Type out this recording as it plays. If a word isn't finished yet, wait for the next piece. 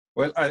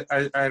Well,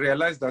 I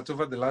realized that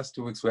over the last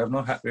 2 weeks, we have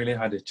not really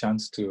had a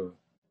chance to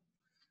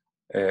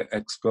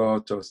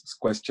explore those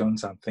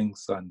questions and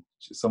things and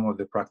some of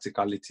the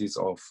practicalities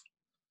of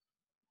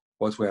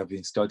what we have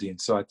been studying.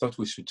 So I thought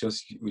we should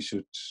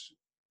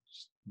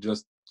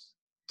just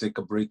take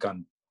a break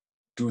and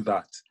do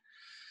that,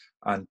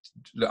 and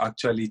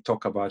actually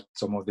talk about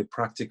some of the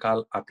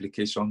practical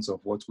applications of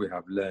what we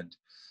have learned.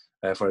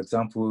 For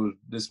example,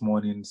 this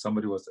morning,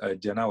 somebody was,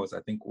 Jenna was,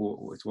 I think,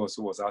 who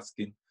was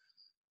asking,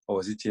 or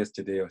was it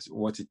yesterday,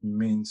 what it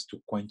means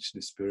to quench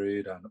the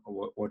spirit, and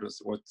what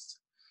does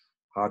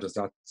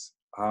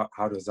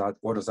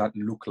that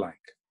look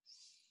like?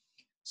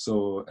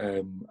 So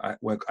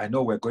I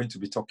know we're going to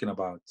be talking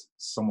about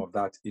some of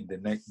that in the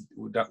next,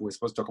 that we're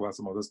supposed to talk about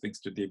some of those things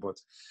today,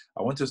 but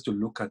I want us to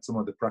look at some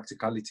of the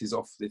practicalities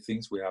of the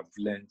things we have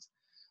learned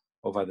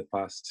over the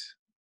past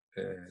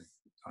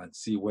and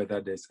see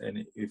whether there's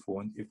any, if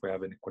we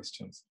have any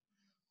questions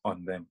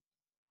on them.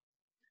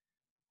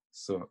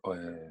 So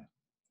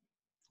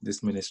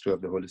this ministry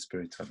of the Holy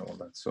Spirit and all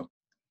that. So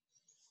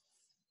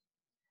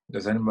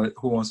does anybody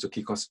who wants to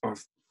kick us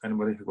off?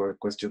 Anybody who got a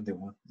question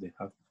they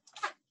have?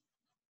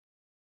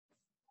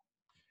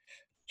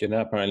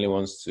 Jenna apparently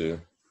wants to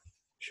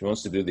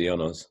do the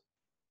honors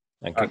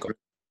and kick off.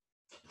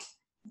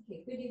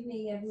 Okay, good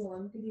evening,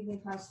 everyone. Good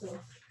evening,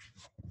 Pastor.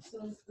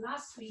 So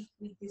last week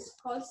we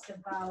discussed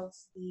about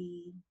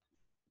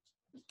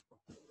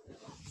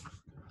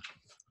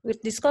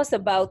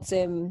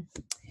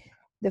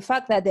the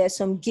fact that there are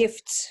some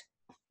gifts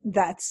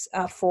that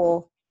are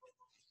for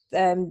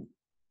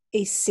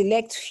a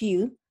select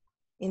few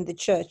in the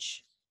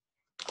church,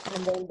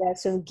 and then there are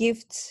some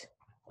gifts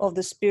of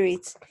the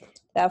Spirit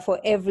that are for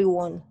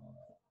everyone.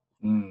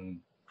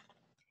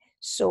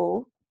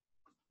 So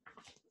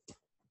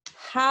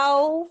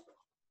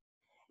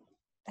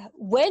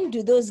when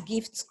do those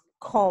gifts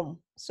come?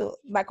 So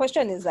my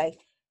question is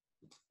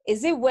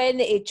is it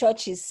when a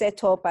church is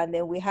set up and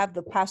then we have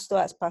the pastor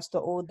as Pastor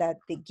O that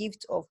the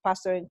gift of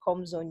pastoring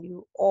comes on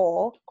you?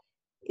 Or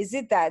is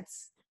it that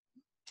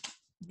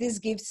this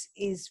gift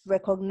is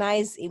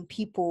recognized in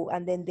people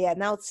and then they are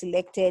now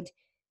selected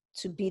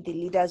to be the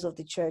leaders of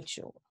the church?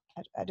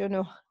 I don't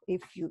know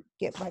if you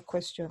get my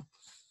question.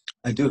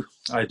 I do.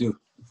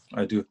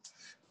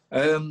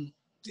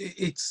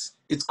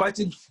 It's quite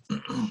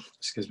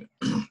excuse me.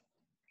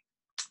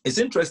 It's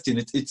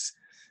interesting.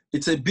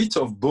 It's a bit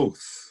of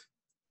both.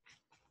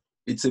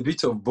 It's a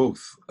bit of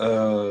both.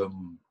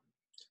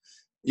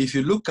 If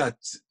you look at,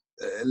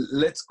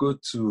 let's go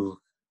to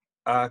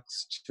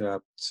Acts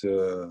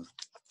chapter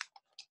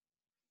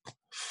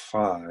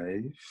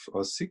 5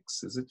 or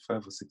 6. Is it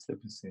 5 or 6?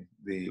 Let me see.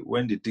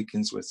 When the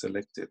deacons were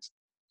selected.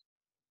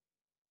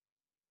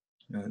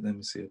 Let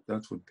me see.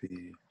 That would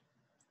be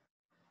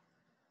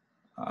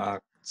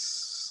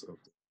Acts of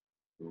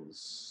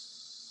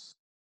those.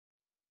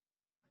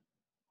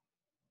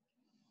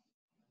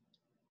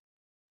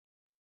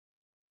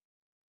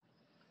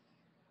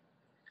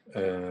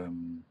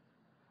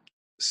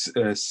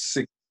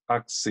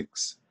 Acts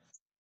 6.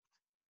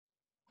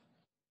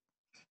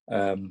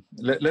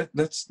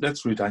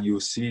 Let's read and you'll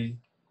see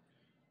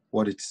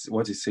what it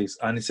says.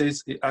 And it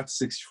says, Acts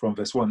 6 from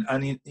verse 1.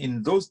 And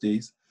in those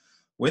days,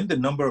 when the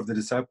number of the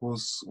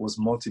disciples was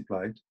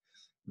multiplied,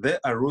 there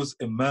arose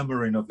a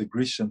murmuring of the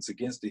Grecians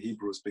against the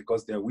Hebrews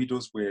because their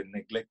widows were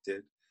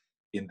neglected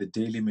in the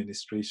daily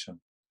ministration.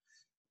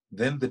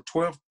 Then the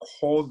 12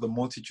 called the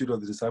multitude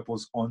of the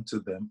disciples unto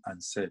them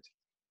and said,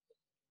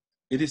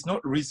 it is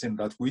not reason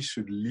that we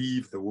should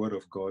leave the word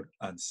of God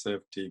and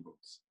serve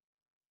tables.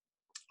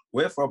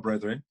 Wherefore,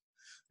 brethren,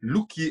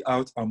 look ye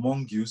out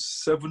among you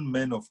 7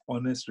 men of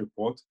honest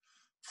report,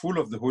 full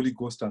of the Holy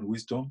Ghost and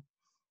wisdom,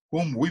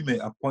 whom we may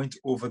appoint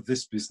over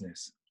this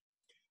business.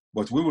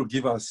 But we will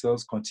give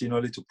ourselves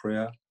continually to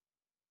prayer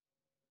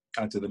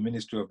and to the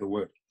ministry of the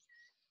word.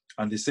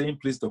 And the same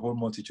pleased the whole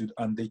multitude,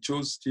 and they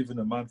chose Stephen,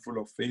 a man full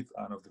of faith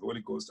and of the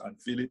Holy Ghost, and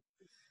Philip,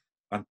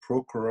 and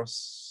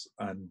Prochorus,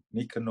 and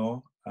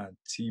Nicanor, and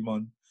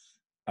Timon,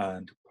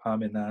 and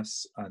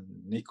Parmenas, and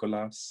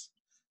Nicholas,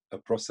 a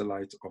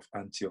proselyte of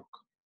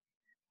Antioch,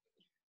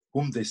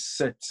 whom they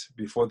set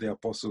before the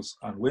apostles.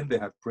 And when they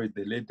had prayed,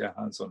 they laid their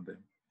hands on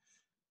them.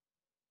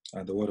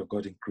 And the word of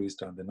God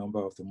increased, and the number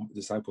of the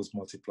disciples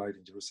multiplied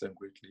in Jerusalem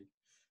greatly,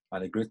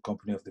 and a great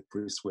company of the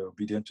priests were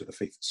obedient to the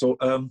faith. So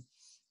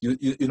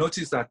you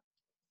notice that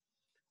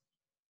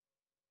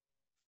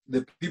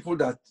the people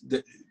that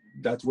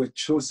were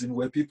chosen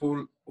were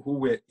people who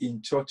were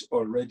in church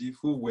already,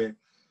 who were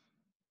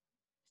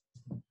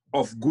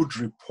of good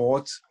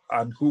report,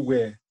 and who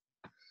were,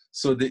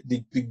 so the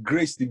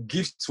grace, the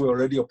gifts were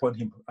already upon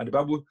him. And the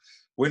Bible,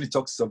 when it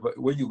talks about,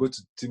 when you go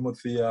to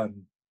Timothy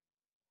and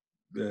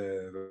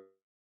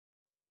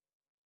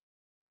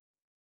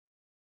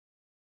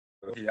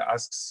he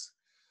asks,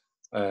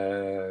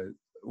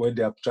 when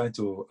they are trying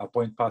to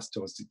appoint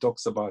pastors, he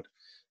talks about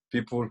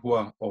people who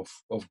are of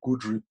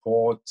good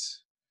report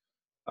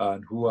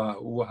and who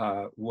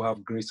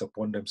have grace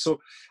upon them. So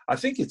I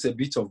think it's a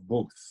bit of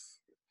both.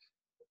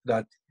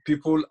 That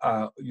people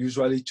are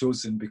usually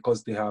chosen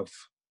because they have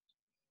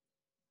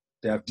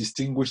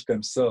distinguished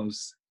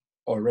themselves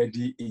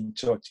already in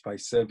church by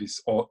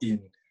service or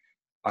in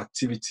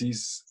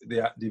activities,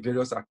 the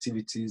various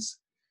activities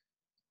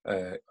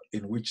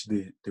in which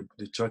the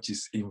church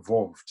is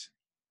involved.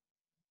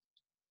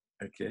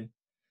 Okay.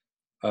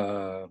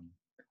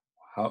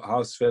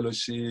 House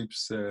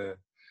fellowships,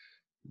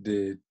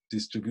 the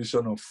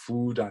distribution of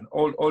food, and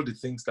all the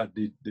things that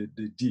they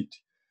did,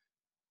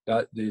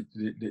 that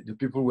the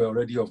people were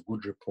already of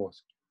good report.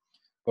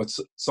 But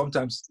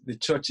sometimes the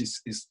church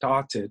is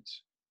started,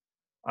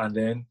 and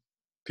then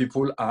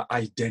people are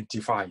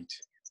identified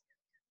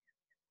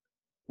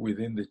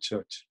within the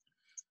church.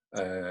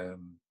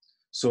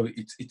 So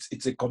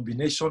it's a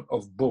combination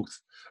of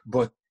both.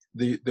 But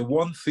the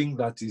one thing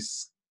that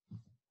is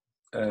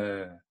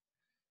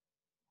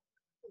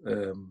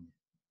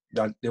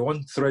that the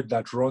one thread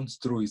that runs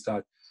through is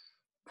that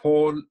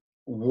Paul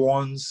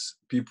warns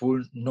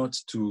people not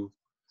to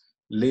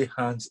lay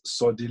hands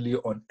suddenly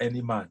on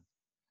any man.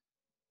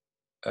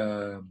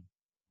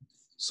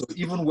 So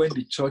even when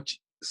the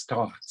church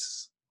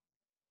starts,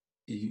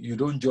 you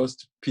don't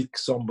just pick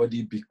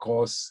somebody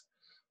because,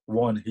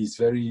 one, he's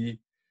very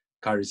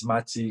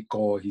charismatic,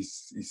 or he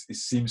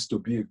seems to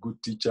be a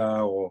good teacher,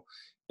 or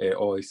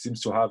he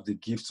seems to have the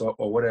gifts, or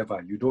whatever.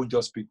 You don't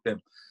just pick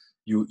them.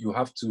 You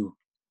have to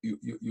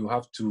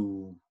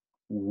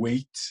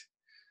wait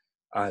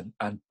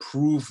and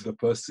prove the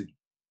person,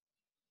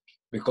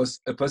 because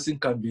a person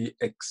can be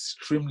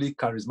extremely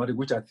charismatic,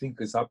 which I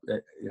think is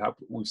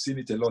we've seen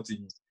it a lot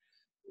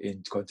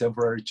in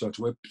contemporary church,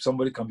 where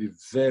somebody can be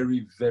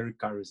very, very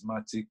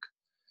charismatic,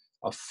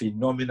 a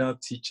phenomenal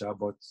teacher,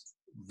 but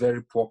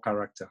very poor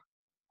character.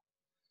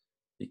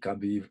 It can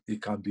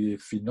be a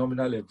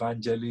phenomenal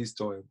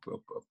evangelist, or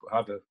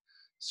have a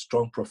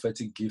strong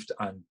prophetic gift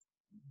and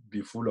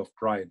be full of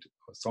pride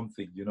or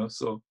something,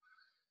 So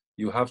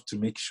you have to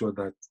make sure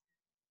that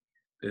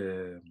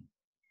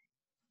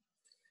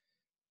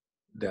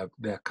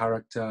their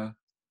character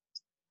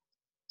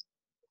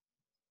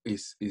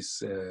is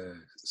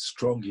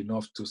strong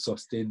enough to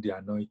sustain the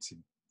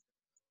anointing,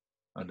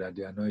 and that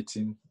the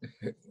anointing,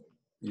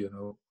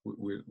 will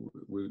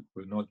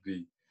not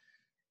be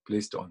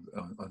placed on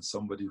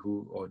somebody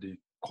who, or the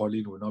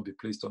calling will not be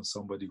placed on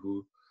somebody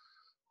who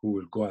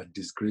will go and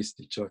disgrace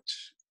the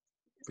church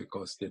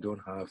because they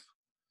don't have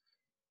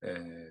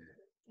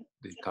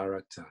the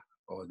character,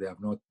 or they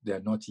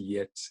are not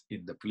yet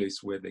in the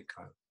place where they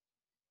can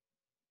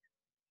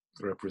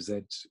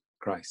represent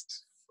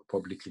Christ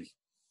publicly.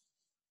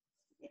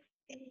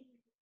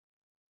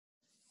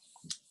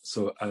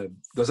 So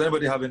does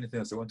anybody have anything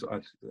else they want to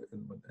add?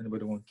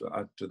 Anybody want to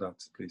add to that,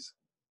 please?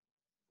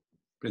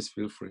 Please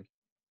feel free.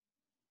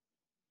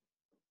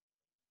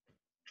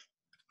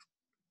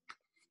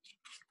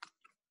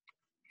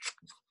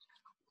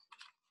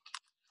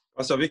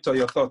 Pastor Victor,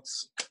 your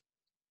thoughts?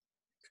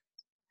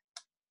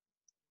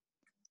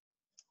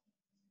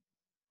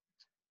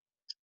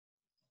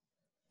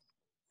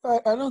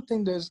 I don't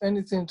think there's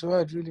anything to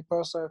add, really,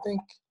 Pastor. I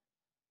think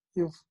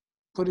you've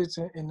put it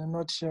in a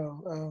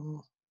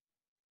nutshell.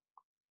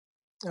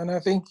 And I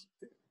think,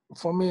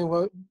 for me,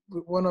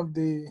 one of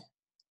the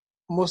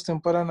most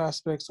important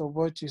aspects of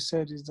what you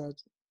said is that,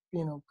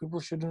 people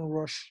shouldn't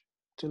rush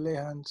to lay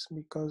hands,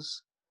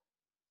 because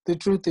the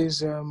truth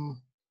is,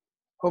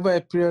 over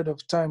a period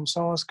of time,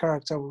 someone's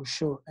character will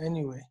show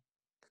anyway.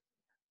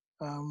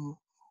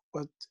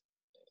 But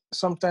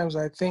sometimes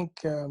I think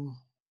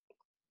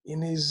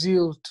in a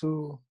zeal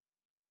to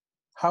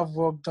have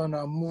work done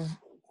and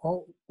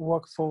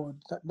work forward,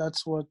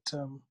 that's what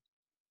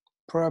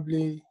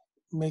probably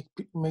make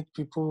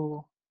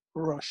people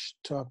rush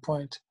to a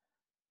point.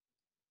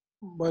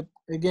 But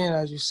again,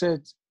 as you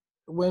said,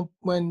 when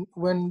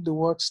the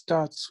work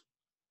starts,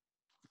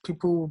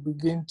 people will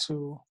begin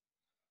to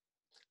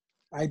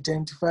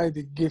identify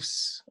the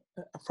gifts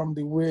from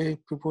the way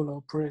people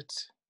operate.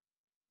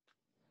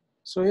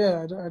 So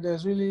yeah,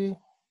 there's really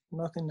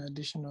nothing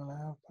additional I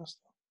have,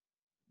 Pastor.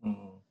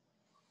 Mm-hmm.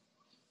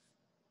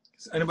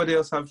 Does anybody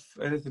else have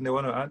anything they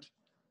want to add?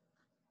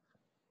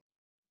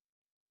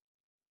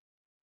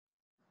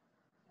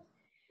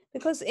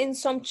 Because in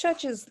some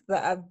churches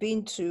that I've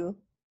been to,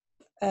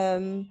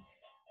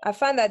 I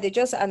find that they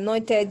just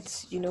anointed,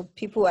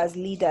 people as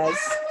leaders.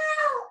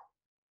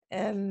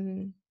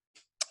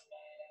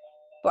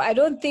 But I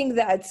don't think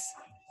that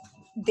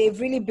they've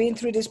really been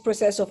through this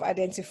process of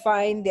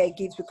identifying their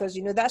gifts, because,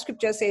 that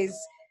scripture says,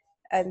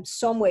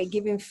 some were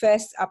given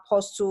first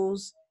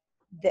apostles,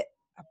 the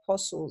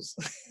apostles,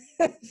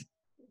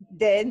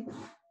 then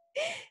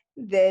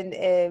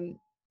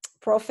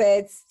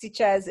prophets,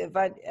 teachers,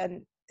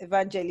 and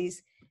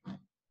evangelists.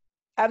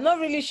 I'm not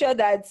really sure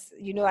that,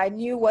 I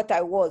knew what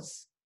I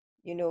was,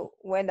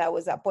 when I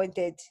was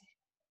appointed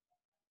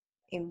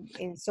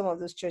in some of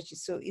those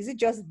churches. So is it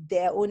just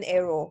their own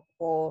error,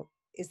 or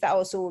is that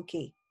also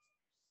okay?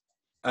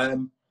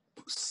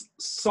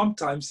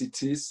 Sometimes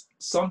it is.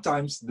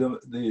 Sometimes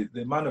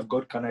the man of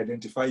God can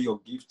identify your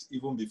gift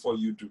even before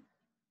you do.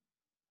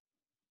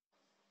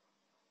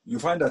 you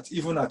find that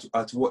even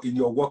at work, in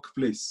your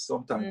workplace,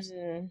 sometimes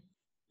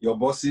your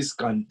bosses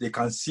can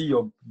see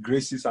your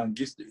graces and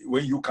gifts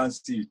when you can't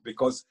see it,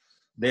 because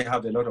they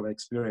have a lot of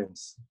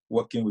experience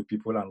working with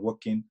people and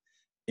working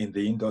in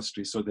the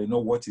industry, so they know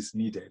what is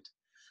needed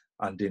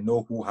and they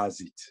know who has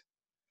it.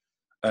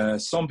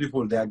 Some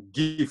people, their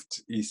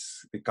gift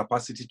is the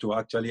capacity to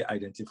actually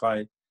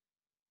identify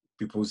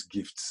people's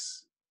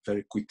gifts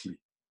very quickly.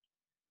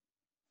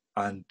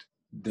 And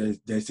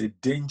there's a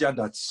danger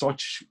that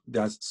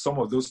there's some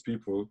of those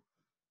people,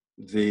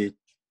 they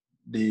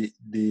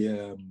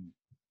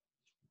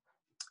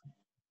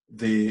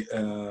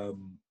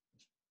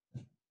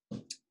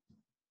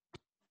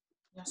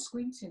You're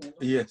squinting a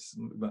lot. yes,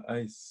 my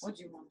eyes. What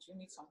do you want? You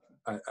need something.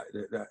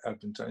 I've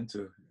been trying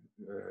to.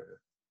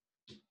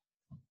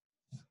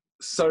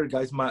 Sorry,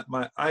 guys,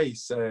 my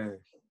eyes.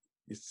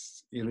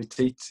 It's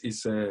irritates.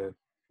 It's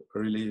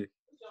really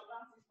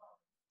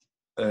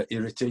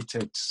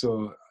irritated.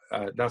 So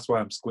that's why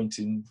I'm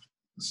squinting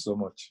so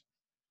much.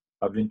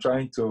 I've been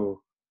trying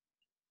to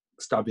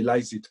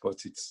stabilize it,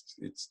 but it's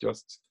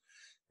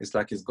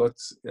like it's got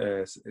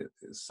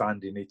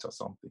sand in it or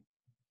something.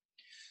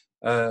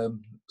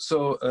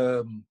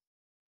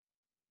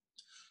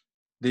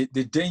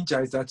 The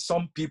danger is that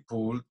some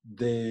people,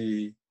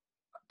 they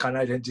can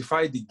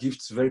identify the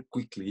gifts very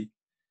quickly.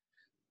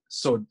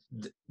 So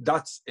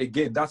that's a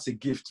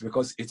gift,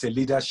 because it's a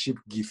leadership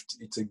gift.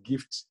 It's a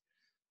gift.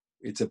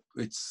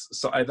 It's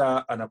so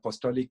either an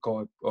apostolic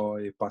or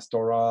a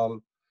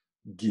pastoral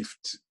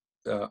gift,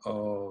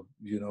 or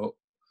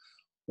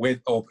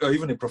or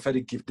even a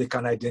prophetic gift. They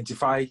can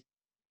identify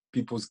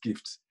people's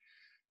gifts.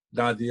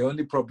 Now, the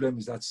only problem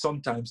is that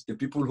sometimes the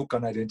people who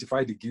can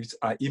identify the gifts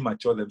are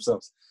immature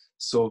themselves.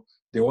 So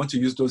they want to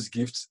use those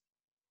gifts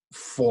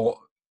for,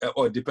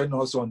 or depending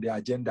also on their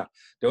agenda,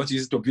 they want to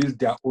use it to build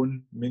their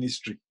own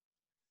ministry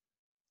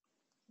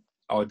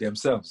or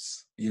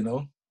themselves,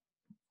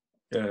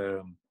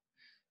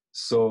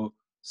 So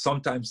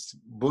sometimes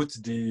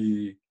both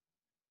the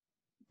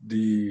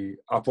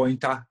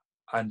appointer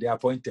and the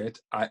appointed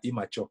are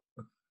immature.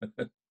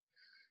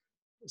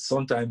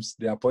 Sometimes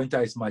the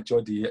appointer is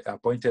mature, the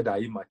appointed are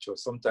immature.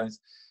 Sometimes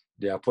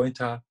the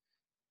appointer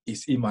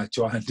is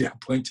immature and the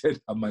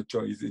appointed are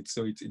mature.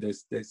 So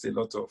there's a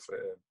lot of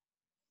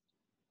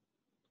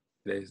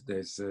there's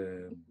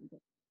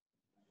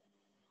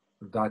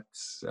that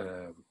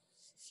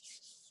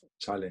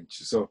challenge.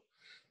 So,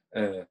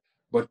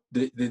 but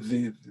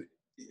the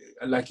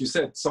like you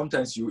said,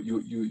 sometimes you're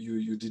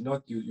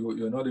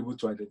not able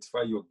to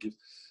identify your gift.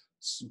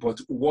 But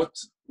what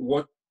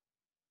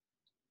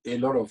a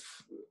lot of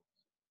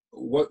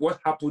what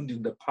happened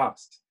in the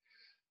past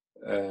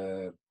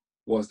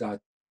was that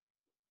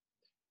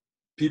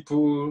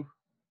the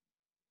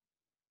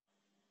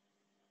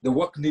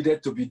work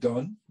needed to be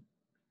done,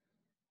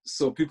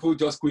 so people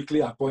just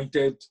quickly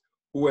appointed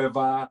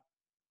whoever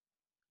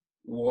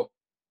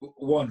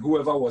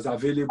was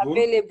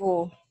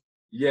available.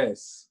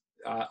 Yes,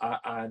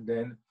 and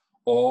then,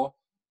 or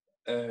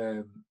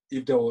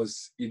if there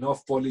was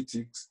enough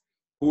politics,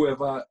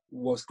 whoever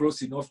was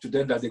close enough to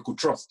them that they could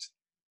trust.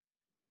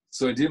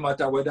 So it didn't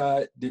matter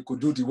whether they could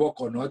do the work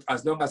or not.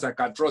 As long as I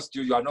can trust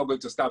you, you are not going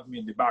to stab me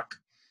in the back.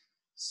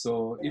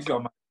 So if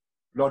you're my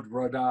blood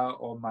brother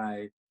or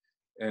my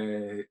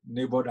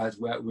neighbor that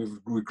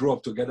we grew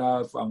up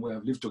together and we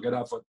have lived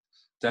together for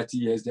 30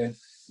 years, then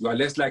you are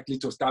less likely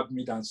to stab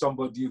me than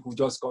somebody who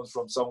just comes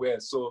from somewhere.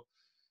 So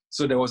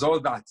there was all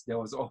that. There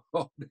was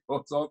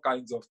all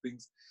kinds of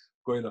things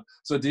going on.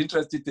 So the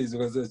interesting thing is,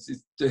 because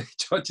the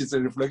church is a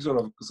reflection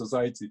of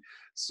society.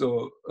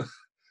 So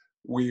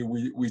we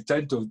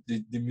tend to,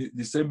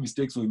 the same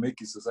mistakes we make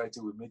in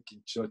society, we make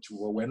in church.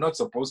 Well, we're not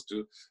supposed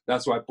to.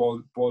 That's why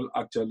Paul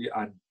actually,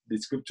 and the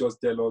scriptures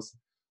tell us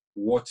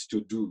what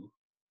to do.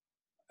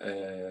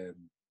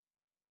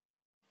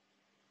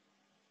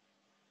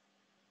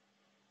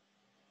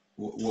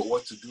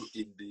 What to do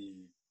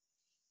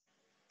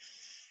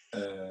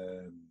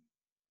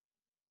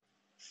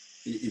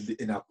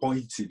in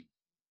appointing,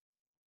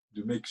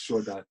 to make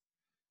sure that.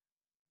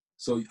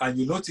 So, and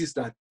you notice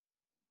that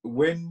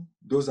when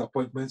those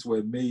appointments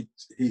were made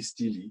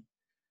hastily,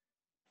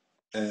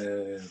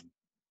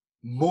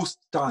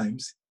 most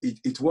times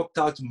it worked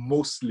out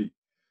mostly,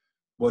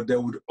 but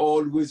there would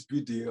always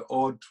be the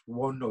odd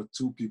one or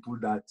two people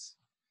that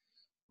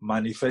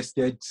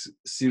manifested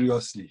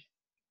seriously.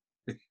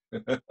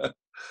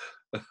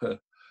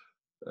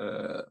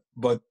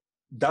 But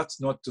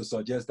that's not to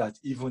suggest that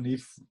even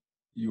if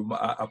you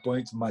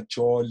appoint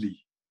maturely,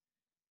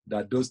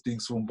 that those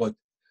things won't. But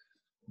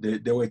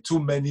there were too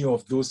many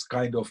of those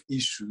kind of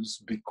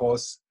issues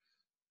because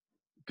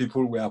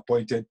people were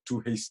appointed too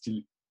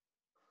hastily.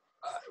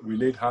 We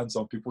laid hands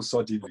on people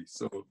suddenly.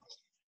 So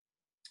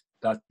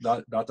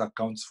that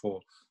accounts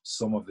for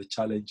some of the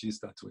challenges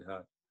that we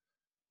had.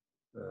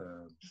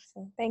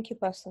 Thank you,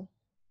 Pastor.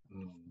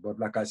 But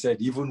like I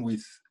said, even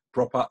with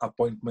proper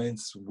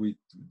appointments, with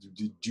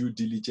the due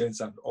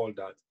diligence and all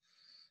that,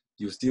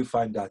 you still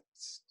find that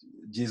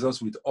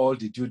Jesus, with all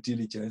the due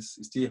diligence,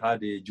 still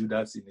had a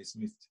Judas in his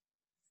midst.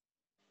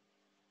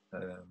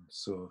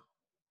 So,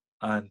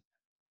 and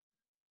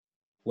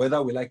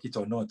whether we like it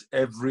or not,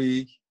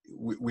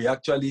 we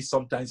actually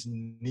sometimes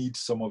need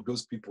some of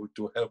those people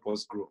to help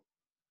us grow.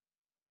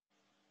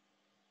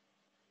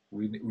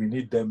 We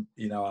need them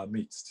in our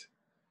midst.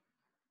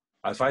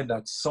 I find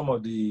that some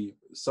of the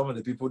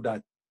people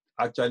that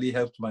actually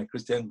helped my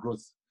Christian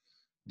growth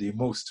the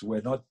most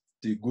were not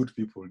the good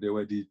people. They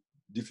were the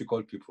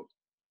difficult people.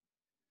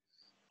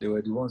 They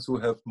were the ones who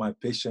helped my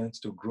patience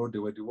to grow. They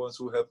were the ones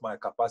who helped my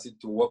capacity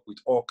to work with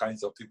all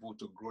kinds of people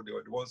to grow. They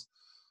were the ones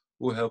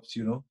who helped,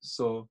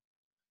 So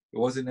it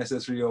wasn't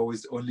necessarily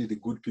always only the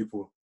good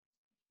people.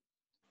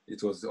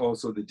 It was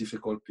also the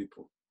difficult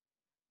people.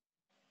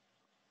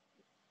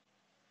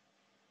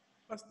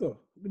 Pastor,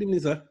 good evening,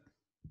 sir.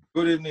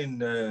 Good evening,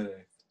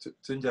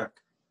 Tunjak.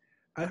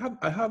 I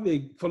have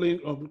a following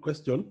up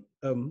question.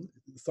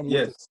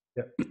 Yes.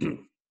 Yeah.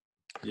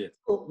 Yes.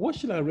 So what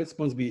should our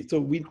response be? So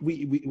we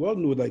all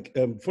know, like,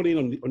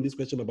 following on this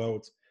question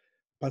about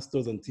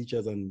pastors and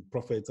teachers and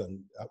prophets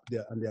and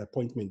their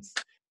appointments.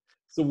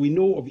 So we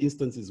know of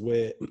instances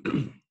where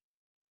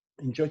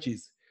in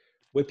churches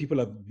where people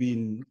have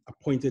been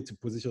appointed to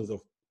positions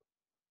of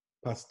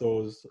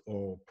pastors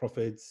or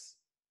prophets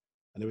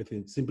and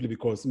everything simply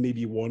because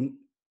maybe one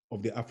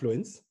of their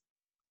affluence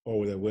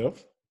or their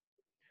wealth,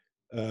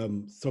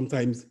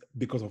 sometimes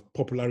because of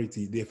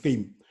popularity, their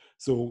fame.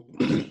 So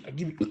I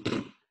give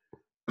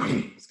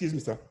excuse me,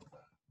 sir.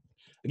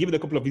 I'll give it a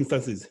couple of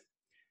instances.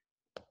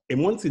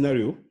 In one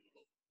scenario,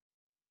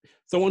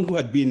 someone who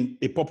had been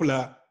a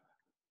popular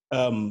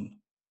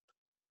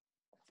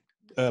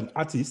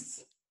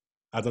artist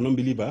as an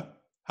unbeliever,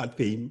 had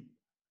fame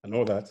and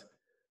all that,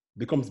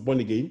 becomes born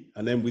again,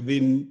 and then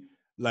within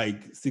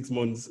like 6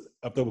 months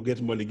after we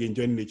get born again,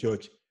 joining the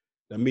church,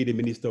 they made a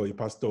minister or a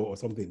pastor or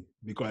something,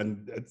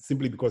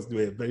 simply because they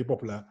were very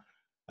popular,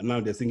 and now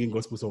they're singing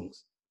gospel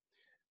songs.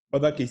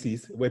 Other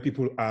cases where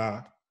people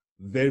are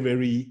very,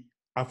 very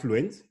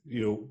affluent,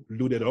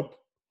 loaded up.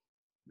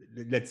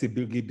 Let's say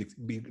Bill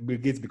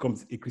Gates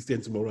becomes a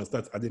Christian tomorrow and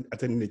starts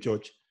attending the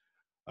church.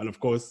 And of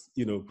course,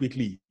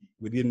 quickly,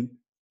 within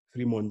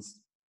 3 months,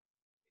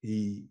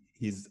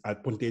 he's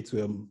appointed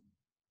to,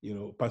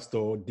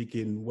 pastor,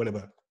 deacon,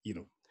 whatever,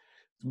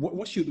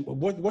 What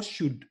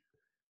should,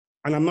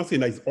 and I'm not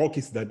saying that it's all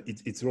cases that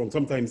it's wrong.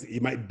 Sometimes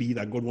it might be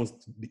that God wants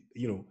to,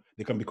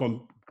 they can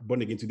become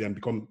born again today and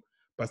become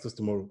pastors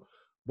tomorrow.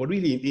 But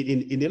really,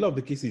 in a lot of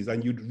the cases,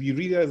 and you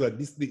realize that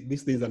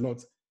these things are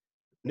not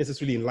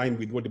necessarily in line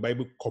with what the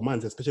Bible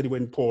commands, especially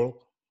when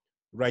Paul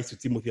writes to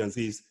Timothy and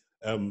says,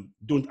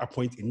 don't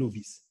appoint a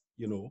novice,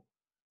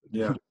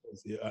 Yeah.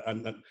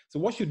 and so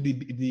what should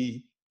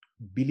the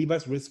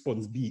believer's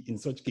response be in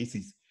such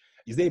cases?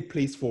 Is there a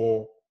place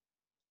for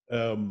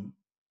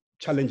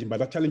challenging? By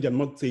that challenge, I'm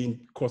not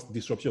saying cause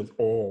disruptions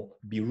or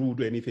be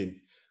rude or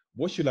anything.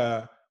 Or should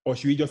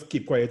we just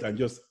keep quiet and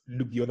just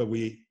look the other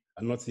way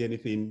and not say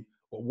anything?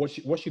 Or what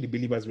should the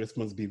believer's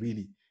response be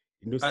really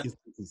in those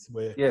instances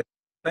where? Yeah,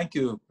 thank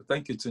you,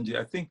 Tunji.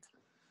 I think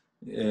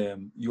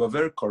you are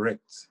very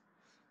correct.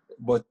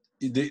 But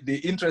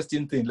the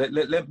interesting thing,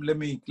 let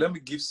me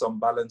give some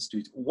balance to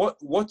it.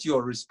 What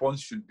your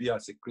response should be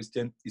as a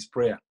Christian is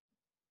prayer.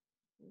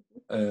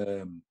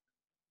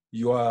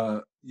 You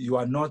are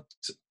not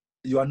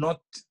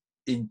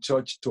in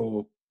church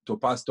to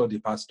pastor the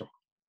pastor.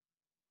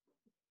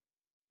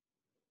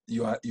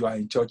 You are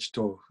in church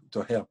to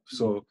help.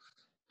 So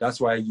that's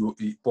why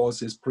Paul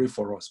says pray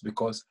for us,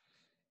 because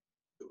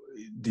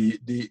the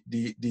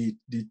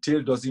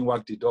tail doesn't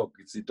wag the dog.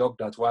 It's the dog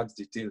that wags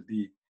the tail.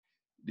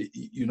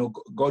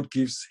 God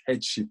gives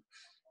headship.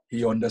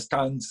 He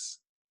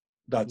understands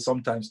that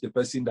sometimes the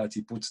person that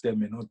he puts there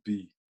may not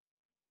be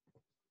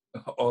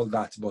all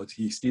that, but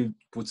he still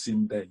puts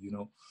him there,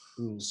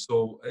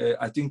 So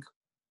I think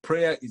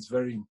prayer is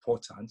very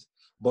important.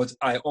 But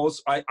I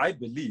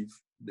believe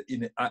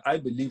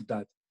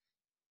that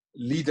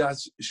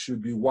leaders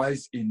should be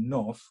wise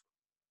enough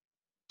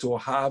to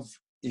have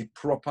a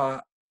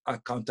proper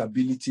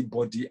accountability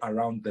body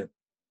around them.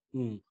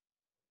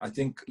 I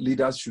think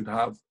leaders should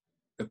have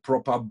a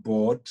proper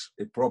board,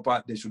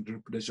 they should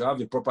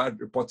have a proper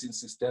reporting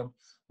system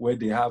where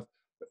they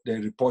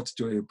report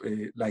to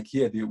like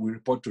here we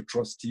report to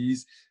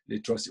trustees. The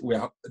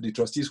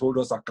trustees hold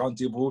us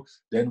accountable.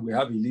 Then we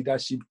have a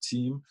leadership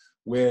team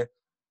where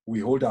we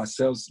hold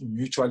ourselves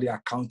mutually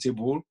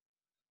accountable.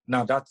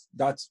 Now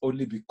that's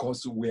only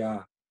because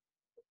we're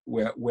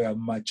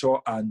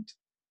mature, and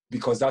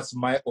because that's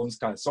my own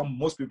style.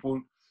 Most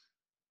people,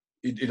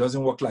 it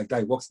doesn't work like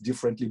that. It works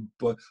differently.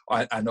 But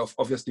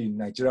obviously in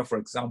Nigeria, for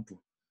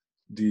example,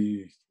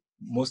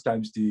 most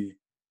times the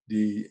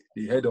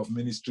head of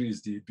ministry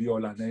is the be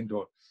all and end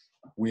all.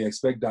 We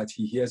expect that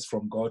he hears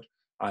from God,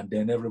 and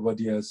then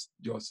everybody else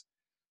just.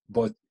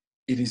 But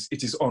it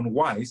is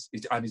unwise,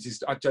 and it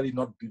is actually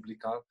not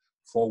biblical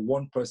for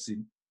one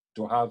person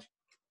to have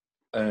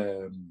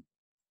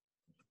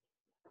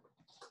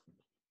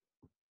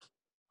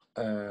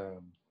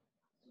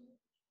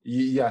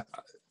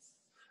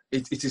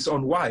it is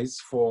unwise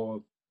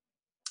for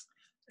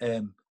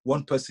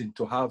one person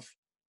to have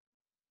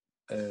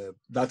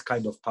that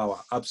kind of power,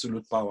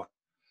 absolute power,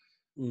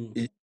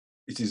 it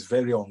is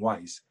very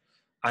unwise.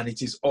 And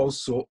it is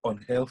also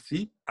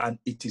unhealthy, and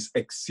it is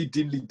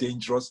exceedingly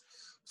dangerous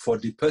for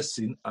the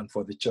person and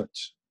for the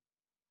church.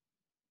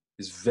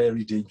 It's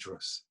very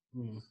dangerous.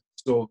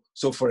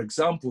 So for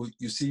example,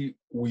 you see,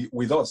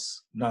 with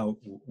us now,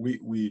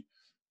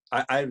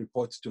 I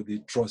report to the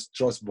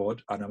trust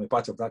board, and I'm a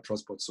part of that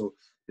trust board. So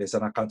there's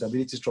an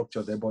accountability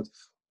structure there. But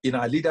in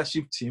our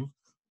leadership team,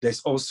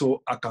 there's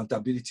also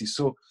accountability.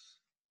 So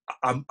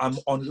I'm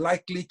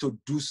unlikely to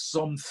do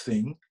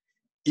something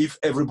if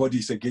everybody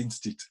is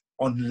against it,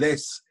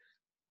 unless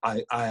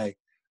I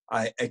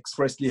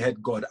expressly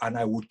heard God, and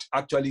I would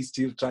actually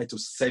still try to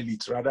sell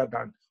it rather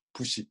than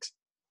push it.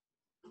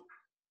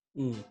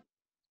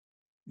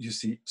 You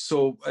see,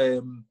 so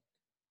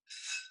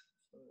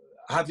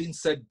having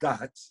said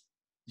that,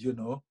 you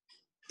know,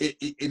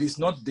 it is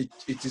not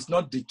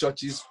the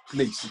church's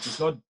place. It is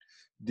not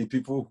the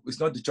people. It's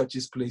not the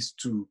church's place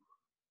to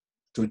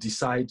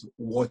decide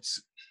what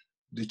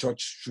the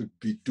church should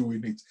be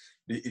doing.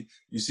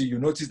 You see, you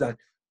notice that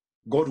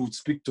God would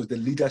speak to the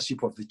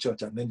leadership of the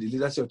church, and then the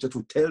leadership of the church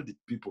would tell the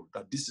people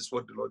that this is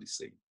what the Lord is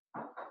saying.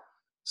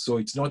 So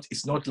it's not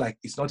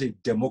a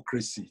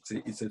democracy.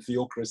 It's a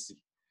theocracy.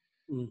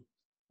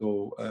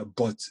 So,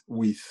 but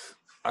with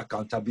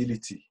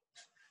accountability.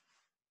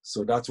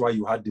 So that's why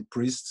you had the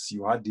priests,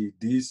 you had you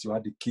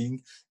had the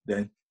king,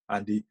 then,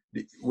 and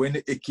when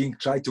a king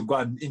tried to go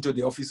into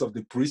the office of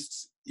the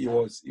priests, it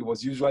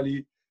was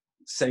usually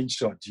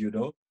censured, you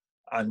know.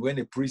 And when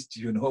a priest,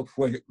 you know,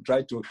 when he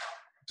tried to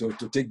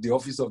take the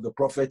office of the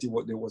prophet,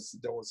 there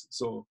was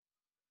so.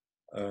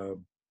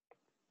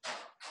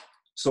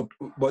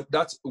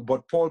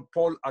 But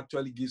Paul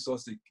actually gives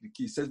us the key.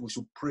 He says we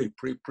should pray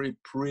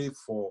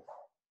for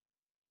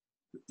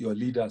your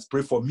leaders.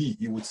 Pray for me.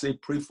 He would say,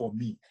 pray for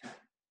me,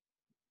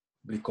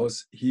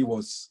 because he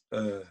was.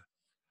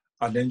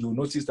 And then you'll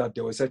notice that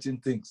there were certain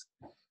things.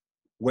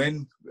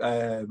 When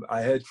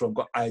I heard from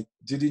God, I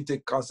didn't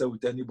take counsel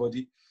with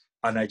anybody,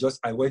 and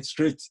I went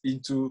straight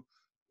into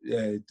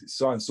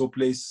so and so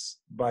place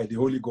by the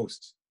Holy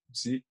Ghost.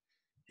 See,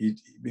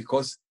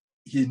 because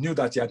he knew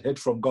that he had heard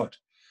from God.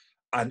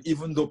 And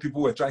even though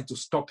people were trying to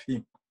stop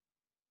him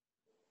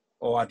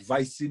or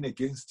advising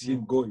against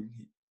him going,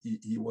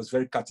 he was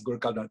very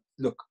categorical that,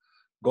 look,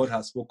 God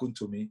has spoken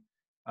to me.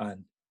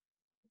 And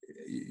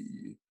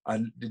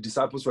the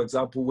disciples, for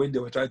example, when they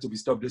were trying to be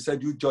stopped, they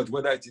said, you judge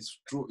whether it is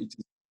true,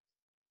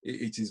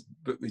 it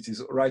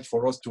is right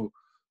for us to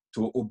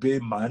obey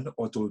man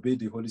or to obey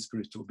the Holy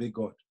Spirit, to obey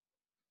God.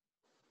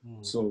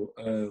 So,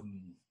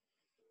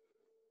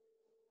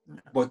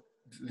 but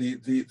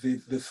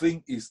the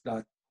thing is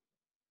that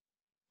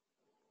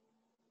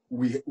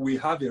we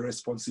have a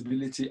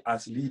responsibility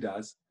as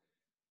leaders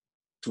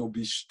to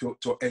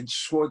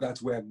ensure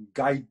that we are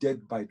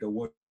guided by the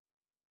word.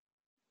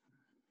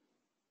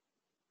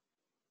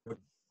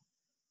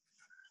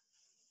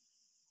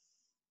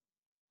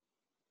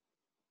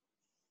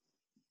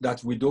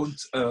 That we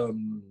don't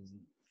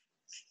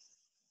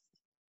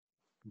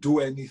do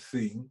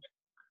anything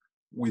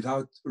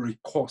without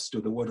recourse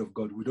to the word of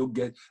God. We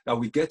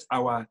get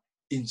our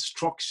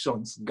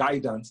instructions,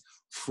 guidance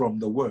from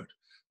the word.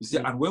 You see,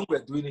 and when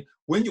we're doing it,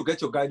 when you get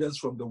your guidance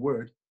from the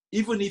word,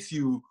 even if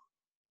you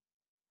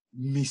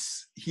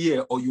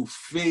mishear or you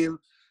fail,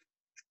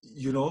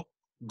 you know,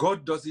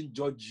 God doesn't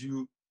judge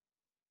you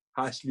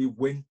harshly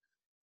when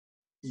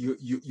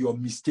your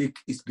mistake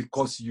is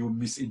because you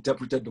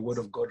misinterpreted the word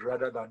of God,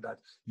 rather than that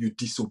you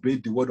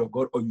disobeyed the word of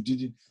God or you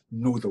didn't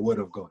know the word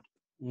of God.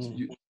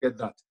 You get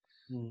that?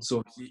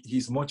 So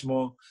he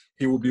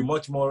will be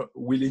much more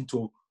willing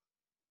to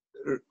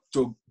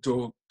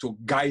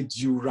guide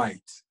you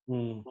right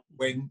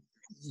when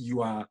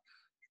you are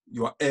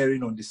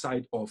erring on the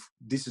side of,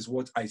 this is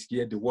what I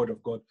hear the word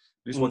of God,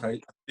 this is what I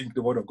think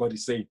the word of God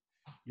is saying.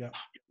 Yeah.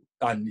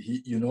 And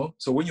he, you know,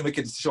 so when you make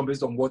a decision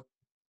based on what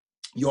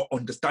your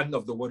understanding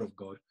of the word of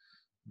God,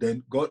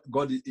 then God,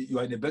 you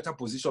are in a better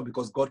position,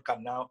 because God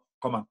can now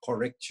come and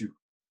correct you,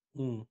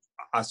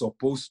 as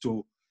opposed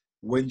to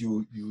when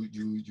you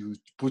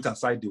put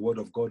aside the word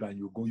of God and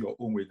you go your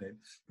own way, then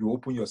you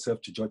open yourself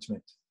to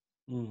judgment.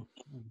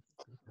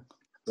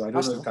 So I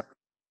don't know.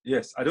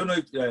 Yes, I don't know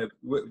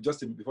if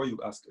Justin, before you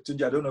ask,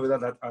 Tunji, I don't know whether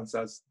that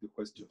answers the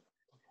question.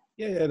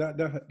 Yeah,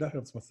 that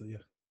helps, Pastor.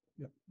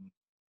 Yeah.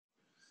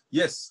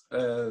 Yes,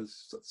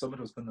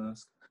 somebody was going to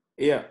ask.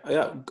 Yeah.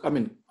 I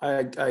mean,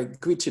 I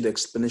agree to the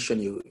explanation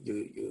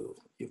you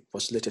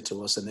postulated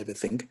to us and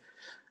everything,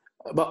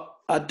 but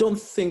I don't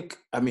think,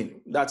 I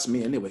mean, that's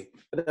me anyway,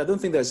 but I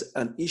don't think there's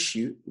an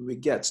issue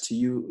regards to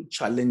you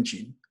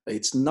challenging.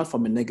 It's not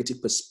from a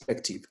negative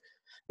perspective,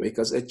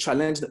 because a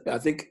challenge, I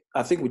think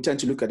we tend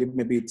to look at it,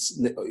 maybe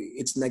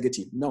it's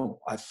negative. No,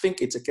 I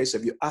think it's a case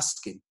of you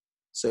asking.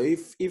 So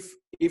if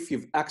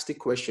you've asked a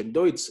question,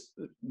 though it's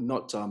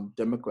not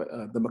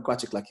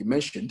democratic like you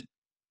mentioned,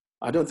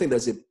 I don't think I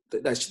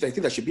think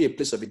there should be a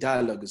place of a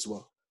dialogue as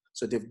well.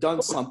 So they've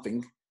done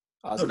something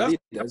as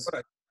leaders.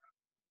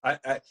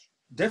 I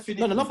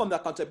definitely. No, not from the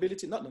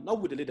accountability,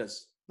 not with the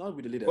leaders. Not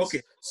with the leaders.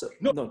 Okay. So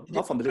No, no,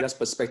 not from the leaders'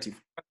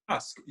 perspective.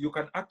 you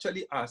can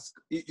actually ask.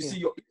 You Yeah.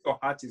 see, if your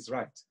heart is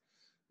right.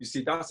 You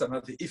see, that's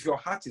another thing. If your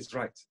heart is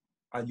right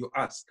and you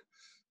ask,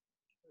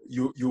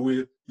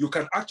 you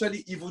can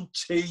actually even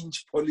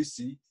change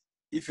policy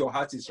if your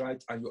heart is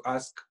right and you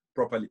ask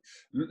properly.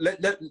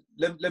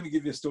 Let me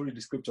give you a story in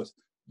the scriptures.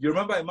 You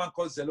remember a man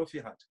called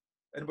Zelophehad?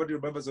 Anybody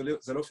remember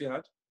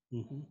Zelophehad?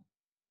 Mm-hmm.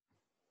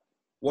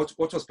 What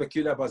was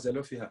peculiar about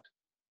Zelophehad?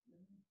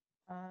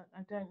 I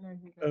don't know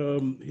who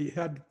Is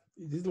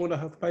this the one that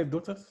has 5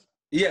 daughters?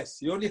 Yes,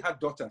 he only had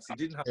daughters. He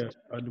didn't have. Yeah,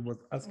 and he was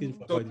asking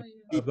for So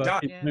he about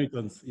died.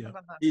 inheritance. Yeah.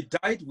 He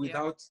died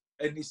without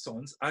any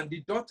sons, and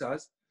the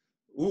daughters,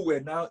 who were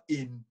now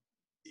in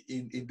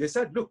they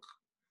said, look,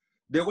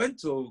 they went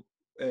to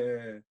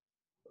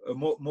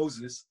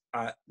Moses,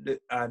 and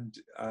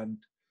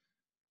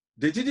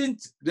they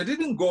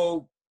didn't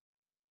go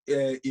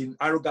in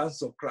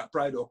arrogance or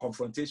pride or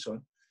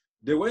confrontation.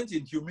 They went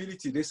in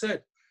humility. They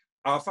said,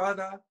 our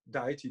father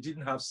died. He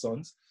didn't have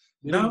sons.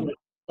 They Now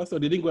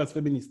didn't go as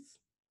feminists.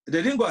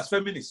 they didn't go as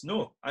feminists,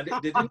 no, and they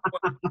didn't go,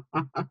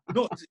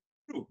 no.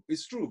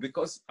 It's true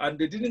because, and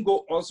they didn't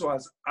go also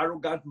as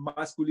arrogant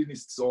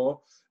masculinists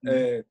or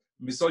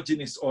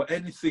misogynists or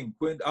anything.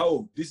 When,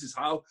 oh, this is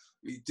how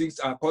things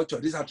are culture.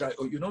 This are,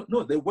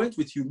 no. They went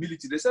with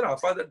humility. They said our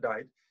father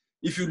died.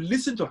 If you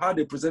listen to how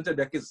they presented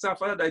their case, our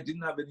father died,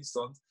 didn't have any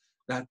sons.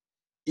 That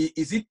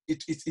is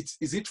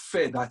it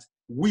fair that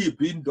we,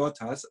 being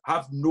daughters,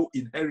 have no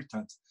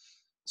inheritance?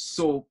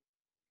 So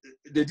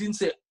they didn't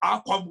say, how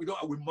come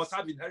we must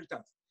have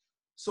inheritance?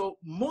 So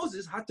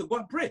Moses had to go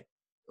and pray.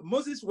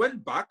 Moses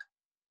went back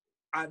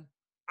and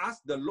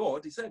asked the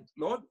Lord. He said,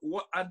 Lord,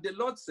 what? And the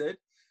Lord said,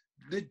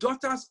 the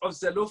daughters of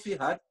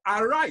Zelophehad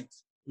are right.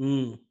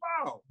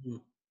 Wow.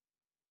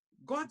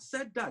 God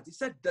said that. He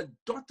said, the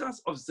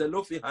daughters of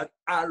Zelophehad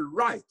are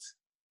right.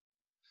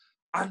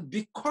 And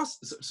because,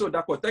 so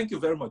Dakwa, thank you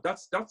very much.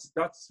 That's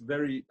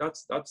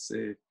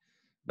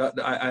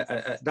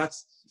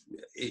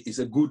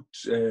a good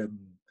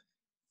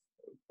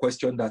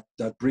question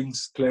that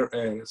brings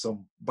clear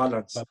some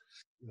balance.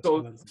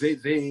 So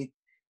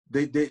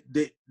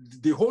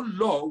the whole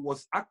law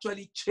was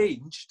actually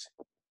changed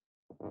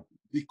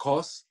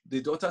because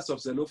the daughters of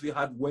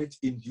Zelophehad went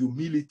in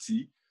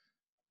humility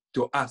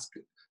to ask.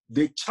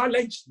 They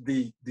challenged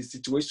the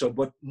situation,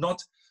 but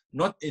not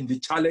in the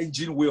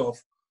challenging way of,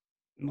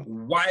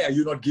 why are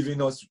you not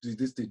giving us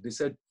this thing? They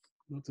said,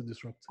 not to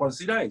disrupt.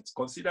 Consider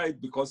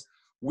it because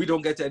we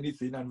don't get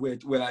anything, and we're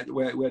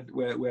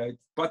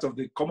part of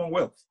the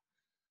Commonwealth.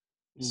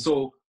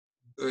 So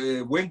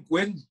when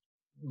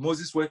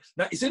Moses went,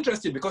 now it's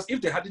interesting because if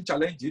they hadn't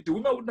challenged it, the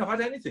women wouldn't have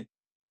had anything.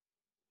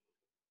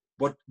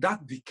 But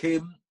that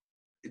became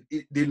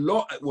the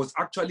law was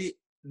actually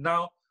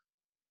now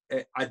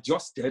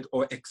adjusted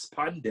or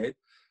expanded,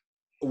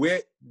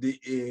 where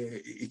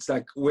it's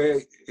like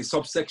where a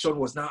subsection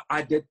was now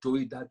added to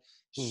it that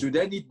should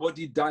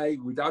anybody die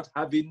without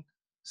having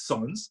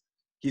sons,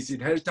 his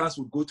inheritance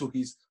would go to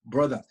his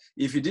brother.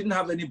 If he didn't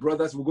have any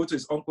brothers, it would go to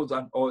his uncles,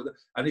 and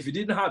if he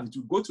didn't have it,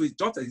 would go to his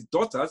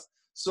daughters.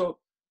 So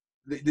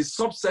the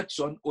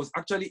subsection was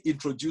actually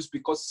introduced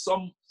because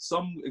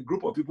some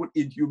group of people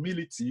in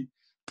humility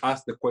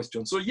asked the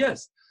question. So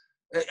yes,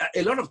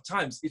 a lot of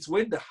times it's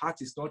when the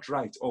heart is not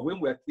right, or when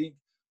we're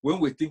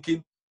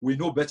thinking we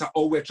know better,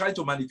 or we're trying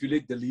to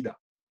manipulate the leader.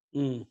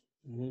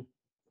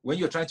 When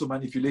you're trying to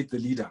manipulate the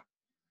leader,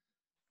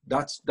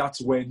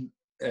 that's when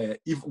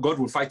if God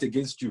will fight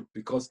against you,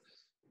 because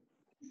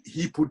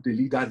he put the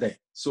leader there.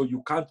 So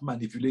you can't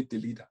manipulate the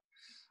leader.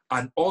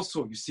 And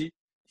also, you see,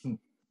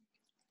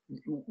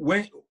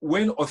 when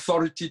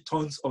authority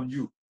turns on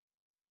you,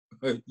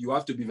 you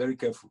have to be very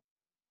careful.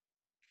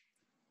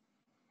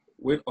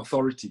 When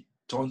authority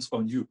turns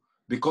on you,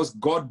 because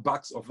God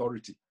backs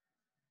authority.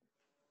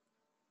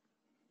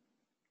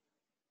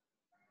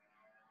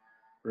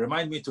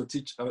 Remind me to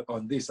teach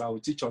on this. I will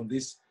teach on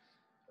this,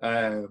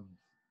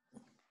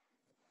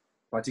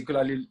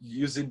 particularly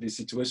using the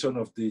situation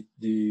of the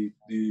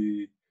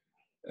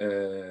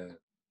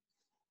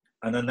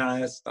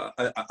Ananias,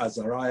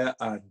 Azariah,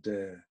 and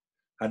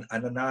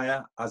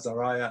Ananias,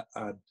 Azariah,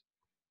 and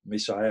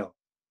Mishael.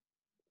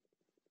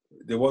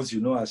 The ones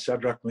you know as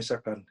Shadrach,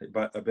 Meshach, and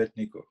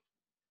Abednego.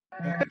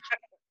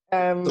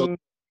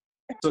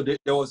 So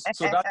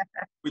that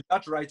with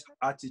that right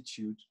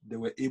attitude, they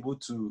were able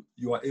to.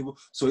 You are able.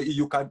 So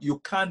you can.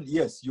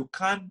 Yes, you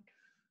can.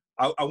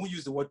 I won't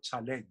use the word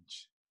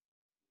challenge.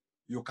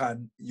 You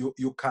can.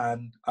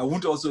 I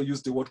won't also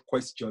use the word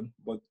question,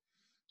 but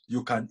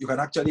you can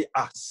actually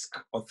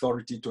ask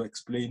authority to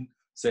explain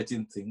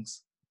certain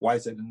things, why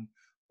certain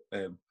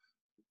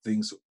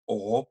things,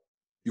 or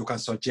you can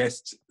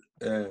suggest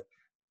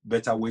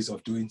better ways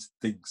of doing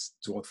things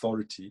to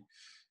authority.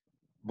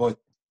 But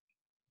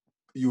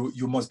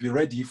you must be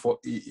ready for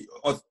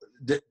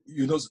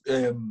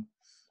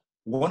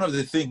one of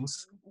the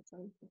things,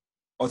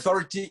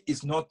 authority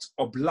is not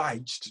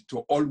obliged to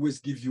always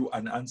give you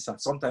an answer.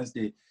 Sometimes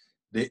they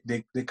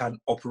can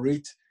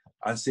operate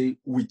and say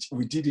we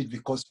did it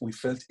because we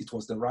felt it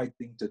was the right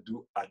thing to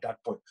do at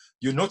that point.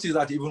 You notice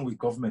that even with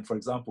government, for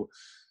example,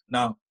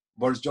 now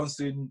Boris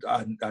Johnson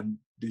and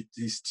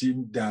his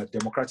team, they are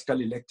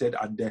democratically elected,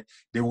 and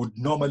they would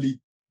normally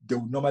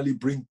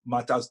bring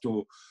matters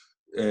to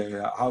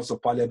House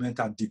of Parliament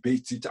and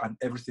debate it and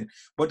everything.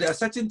 But there are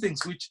certain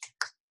things which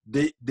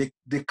they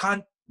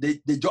can't.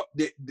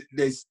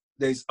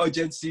 There's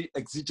urgency,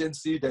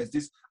 exigency, there's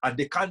this, and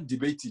they can't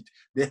debate it.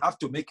 They have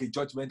to make a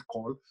judgment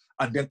call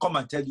and then come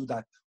and tell you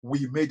that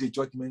we made a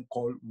judgment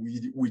call,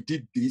 we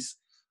did this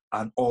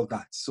and all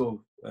that.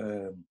 So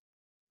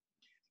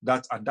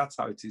that's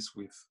how it is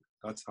with.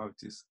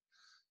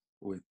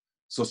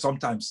 So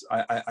sometimes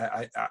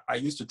I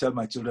used to tell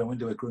my children when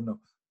they were growing up,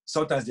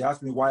 sometimes they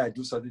ask me why I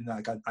do something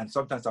and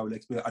sometimes I will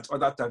explain. At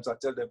other times I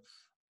tell them,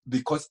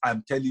 because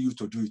I'm telling you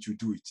to do it, you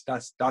do it.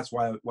 That's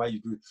why you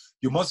do it.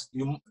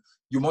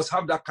 You must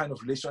have that kind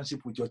of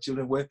relationship with your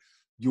children where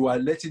you are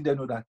letting them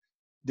know that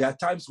there are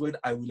times when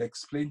I will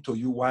explain to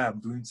you why I'm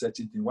doing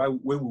certain things, when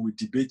we will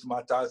debate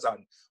matters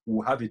and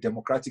we'll have a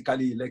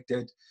democratically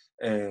elected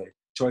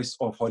choice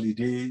of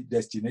holiday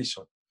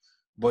destination.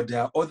 But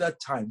there are other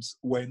times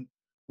when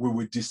we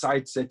will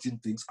decide certain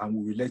things and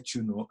we will let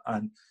you know,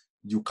 and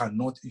you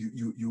cannot,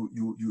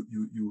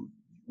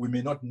 we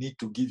may not need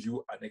to give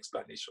you an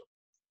explanation.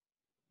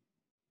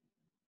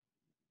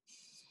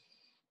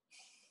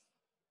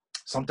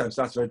 Sometimes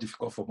that's very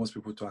difficult for most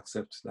people to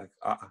accept. Like,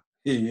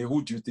 hey,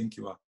 who do you think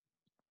you are?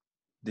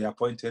 The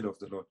appointed of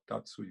the Lord.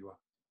 That's who you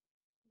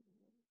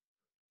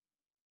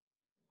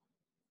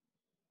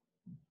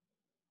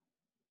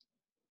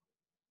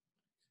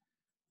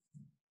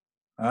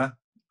are.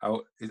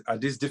 Are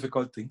these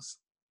difficult things?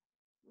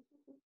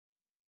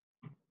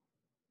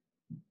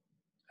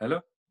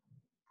 Hello?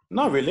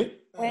 Not really.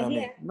 We're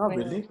here. Not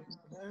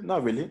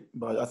really.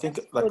 But I think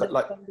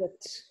like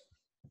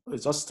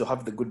it's just to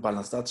have the good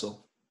balance. That's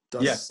all.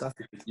 That's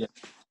it.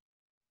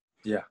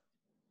 Yeah.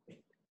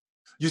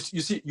 You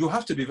see, you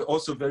have to be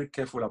also very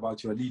careful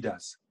about your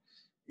leaders.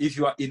 If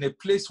you are in a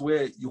place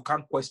where you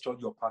can't question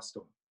your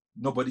pastor,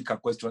 nobody can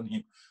question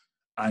him,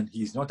 and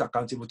he's not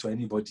accountable to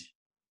anybody,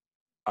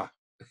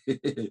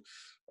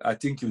 I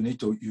think you need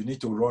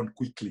to run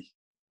quickly.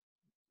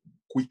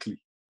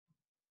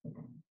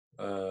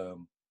 I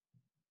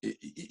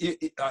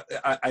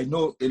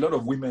know a lot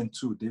of women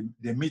too.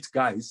 They meet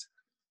guys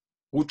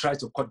who try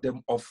to cut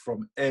them off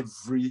from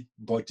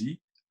everybody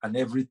and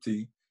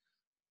everything.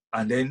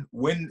 And then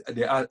when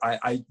they are,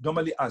 I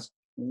normally ask,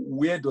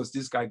 where does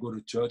this guy go to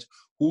church?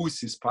 Who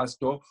is his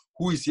pastor?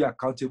 Who is he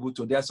accountable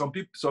to? There are some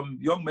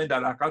young men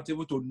that are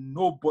accountable to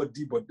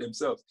nobody but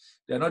themselves.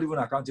 They're not even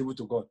accountable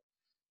to God.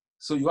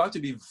 So you have to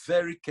be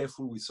very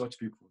careful with such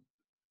people.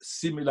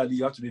 Similarly,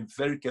 you have to be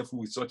very careful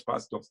with such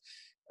pastors.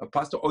 A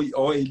pastor or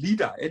a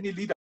leader, any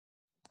leader.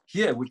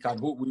 Here we can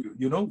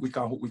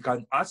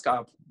ask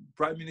our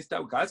prime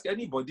minister, we can ask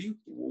anybody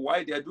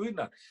why they are doing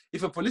that.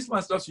 If a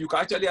policeman stops, you can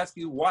actually ask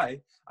him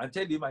why and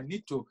tell him, I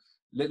need to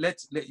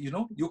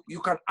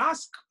you can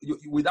ask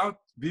without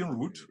being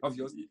rude.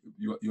 Obviously,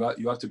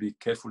 you have to be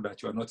careful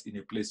that you are not in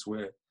a place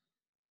where,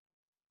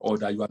 or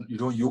that you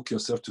don't yoke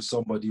yourself to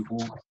somebody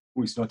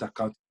who is not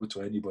accountable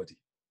to anybody.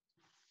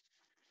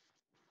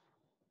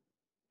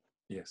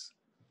 Yes.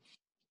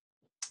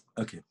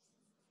 Okay.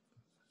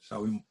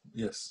 Shall we?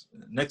 Yes.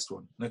 Next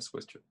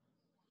question.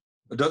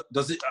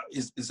 Does it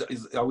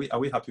are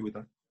we happy with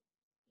that?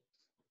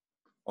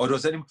 Or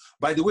does any?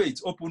 By the way,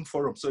 it's open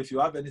forum. So if you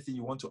have anything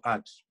you want to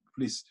add,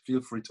 please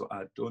feel free to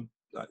add. Don't.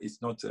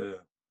 It's not.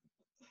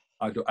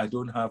 I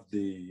don't have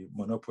the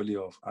monopoly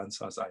of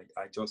answers.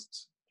 I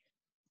just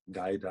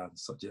guide and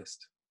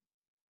suggest.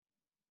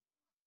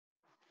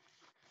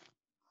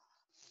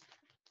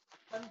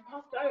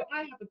 Pastor, I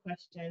have a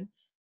question.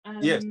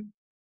 Yes.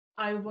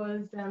 I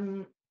was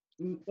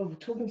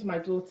talking to my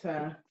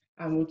daughter,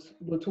 and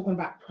we're talking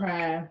about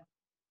prayer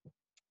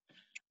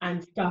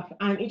and stuff,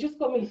 and it just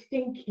got me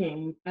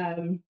thinking.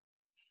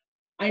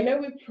 I know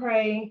we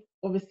pray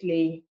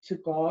obviously to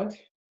God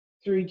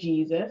through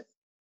Jesus,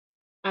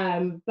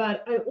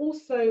 but I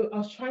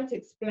was trying to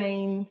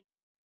explain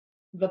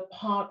the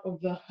part of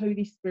the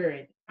Holy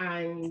Spirit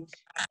and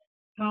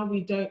how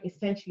we don't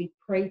essentially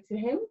pray to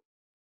him.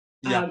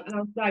 Yeah. And I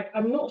was like,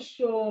 I'm not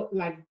sure,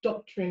 like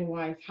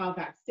doctrine-wise, how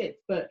that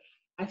sits, but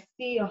I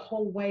see a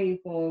whole wave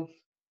of,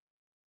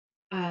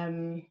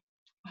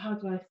 how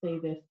do I say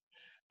this?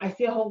 I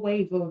see a whole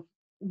wave of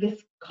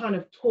this kind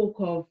of talk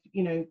of,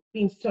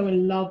 being so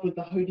in love with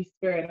the Holy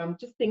Spirit. And I'm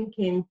just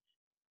thinking,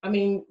 I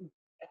mean,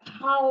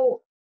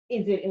 how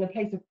is it in a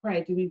place of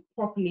prayer? Do we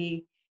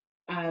properly,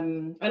 I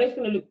know it's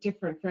going to look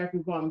different for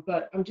everyone,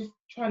 but I'm just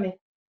trying to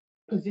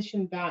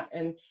position that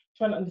and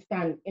trying to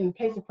understand in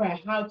place of prayer,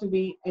 how do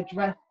we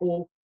address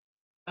or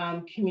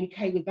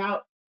communicate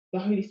without the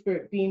Holy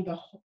Spirit being the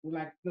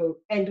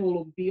end all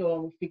or be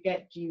all,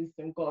 forget Jesus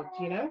and God,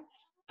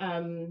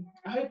 I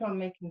hope I'm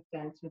making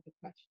sense with the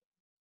question.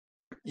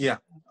 Yeah.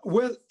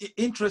 Well,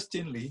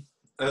 interestingly,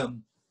 there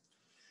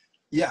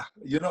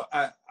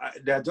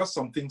are just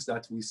some things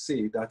that we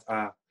say that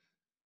are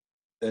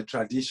a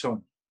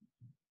tradition,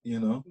 you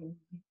know.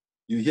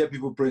 You hear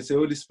people pray, say,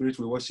 Holy Spirit,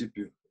 we worship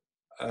you.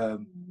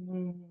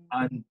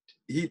 And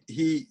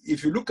he,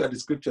 if you look at the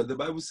scripture, the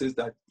Bible says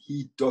that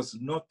he does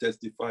not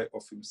testify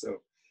of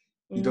himself.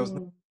 He does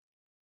not,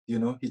 you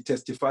know, he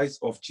testifies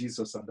of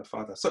Jesus and the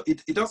Father. So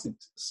it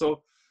doesn't.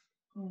 So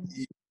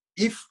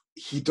if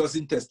he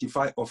doesn't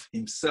testify of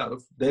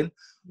himself, then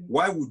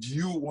why would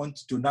you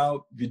want to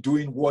now be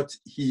doing what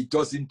he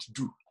doesn't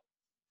do?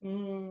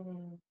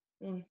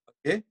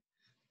 Okay,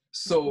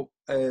 so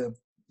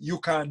you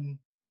can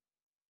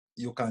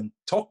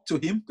talk to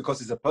him because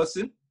he's a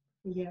person.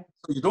 Yeah.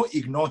 So you don't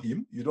ignore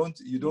him. You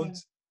don't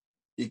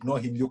ignore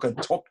him. You can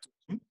talk to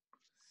him.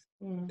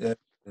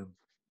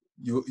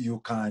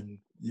 You can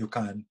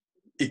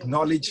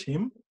acknowledge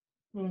him.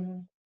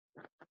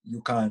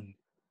 You can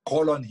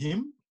call on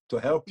him to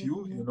help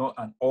you, you know,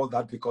 and all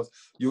that, because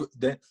you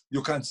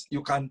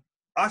can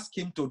ask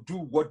him to do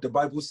what the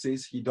Bible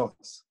says he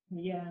does.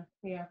 Yeah.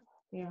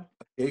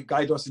 Okay,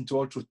 guide us into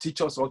all truth,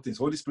 teach us all things.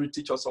 Holy Spirit,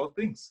 teach us all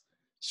things,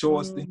 show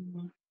us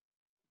things,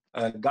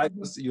 guide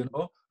us, you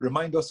know,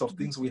 remind us of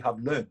things we have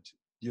learned,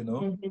 you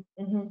know.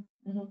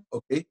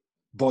 Okay,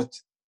 but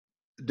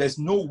there's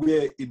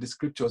nowhere in the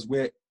scriptures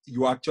where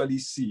you actually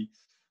see.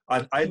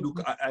 And I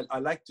look, I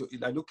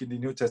look in the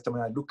New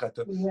Testament. I look at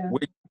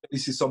where you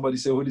see somebody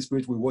say, "Holy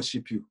Spirit, we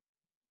worship you."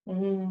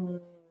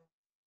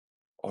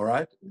 All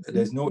right,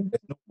 there's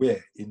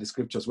nowhere in the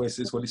scriptures where it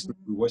says, "Holy Spirit,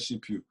 we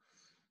worship you."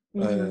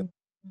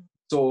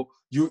 So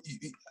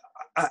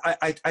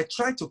I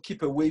try to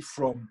keep away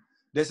from.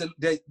 There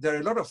are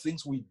a lot of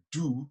things we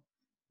do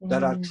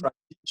that are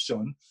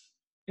tradition,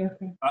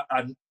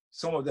 and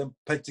some of them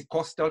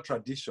Pentecostal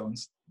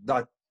traditions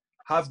that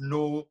have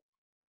no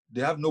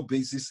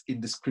basis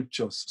in the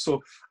scriptures.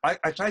 So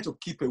I try to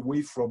keep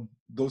away from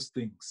those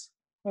things.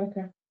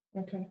 Okay.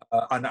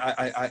 And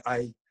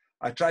I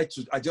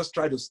just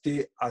try to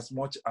stay as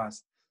much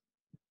as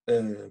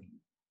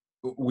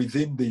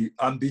within the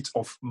ambit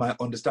of my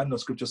understanding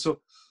of scripture.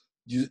 So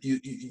if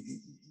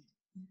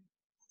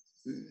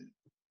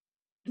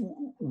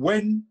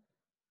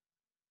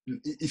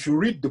you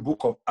read the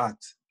book of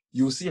Acts,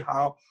 you'll see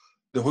how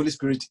the Holy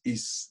Spirit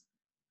is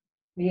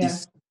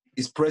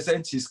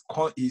present, he's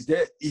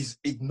there, he's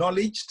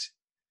acknowledged,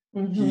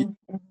 he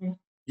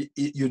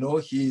you know,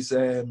 he's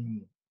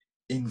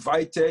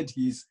invited,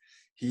 he's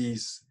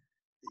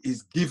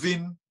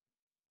given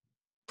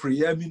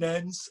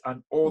preeminence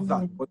and all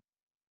that, but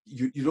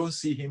you don't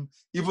see him,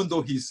 even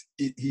though he's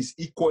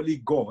equally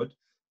God,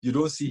 you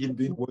don't see him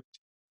being worshipped.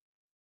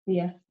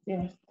 Yes.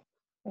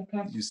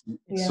 Okay. You see,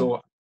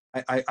 so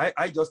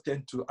I just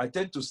tend to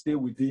stay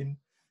within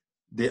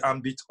the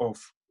ambit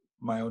of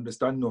my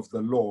understanding of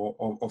the law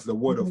of the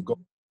Word of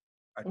God.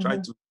 I try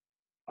to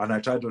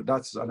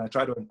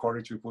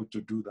encourage people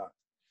to do that.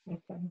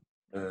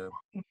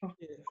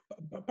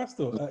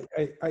 Pastor,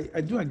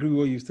 I do agree with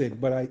what you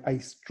said, but I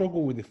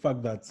struggle with the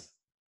fact that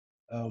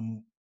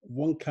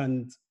one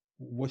can't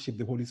worship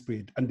the Holy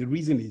Spirit, and the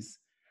reason is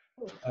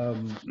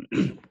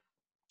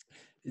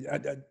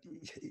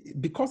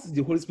because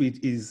the Holy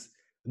Spirit is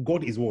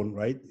God is one,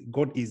 right?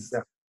 God is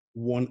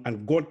one,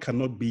 and God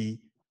cannot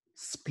be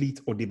split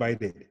or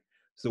divided.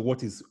 So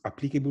what is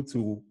applicable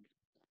to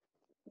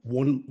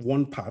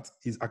one part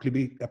is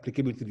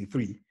applicable to the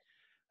three.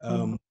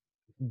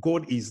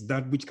 God is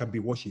that which can be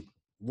worshipped.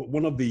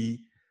 One of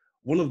the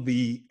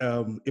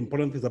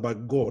important things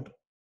about God,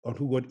 or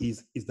who God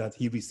is that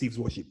He receives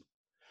worship.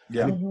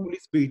 Yeah. And the Holy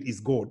Spirit is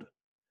God.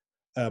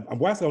 And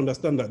whilst I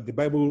understand that the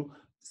Bible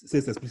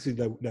says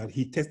explicitly that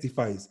He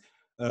testifies,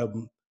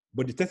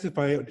 but the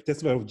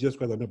testify of Jesus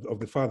Christ and of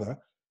the Father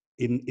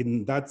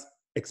in that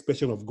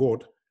expression of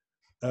God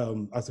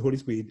as the Holy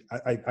Spirit,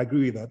 I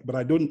agree with that, but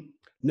I don't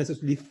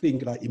necessarily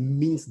think that it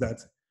means that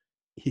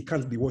He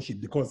can't be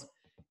worshipped, because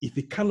if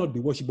He cannot be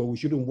worshipped, but we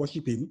shouldn't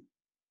worship Him,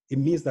 it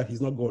means that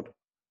He's not God.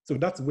 So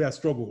that's where I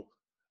struggle.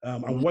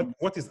 And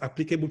what is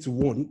applicable to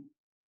one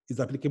is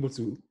applicable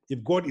to,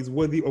 if God is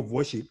worthy of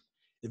worship,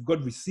 if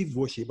God receives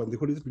worship and the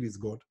Holy Spirit is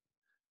God,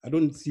 I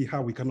don't see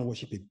how we cannot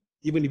worship Him,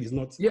 even if He's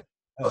not. Yeah.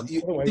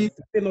 Otherwise,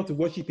 to say not to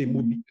worship Him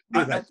would be to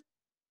say that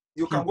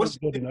you can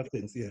worship God in that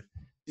sense. Yeah.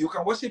 You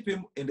can worship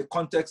Him in the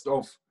context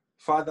of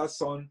Father,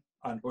 Son,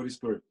 and Holy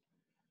Spirit.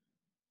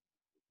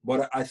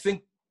 But I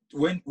think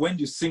when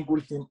you single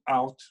Him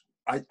out,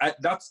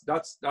 that's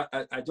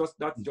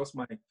just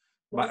my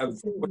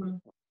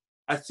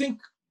I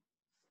think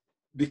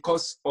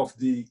because of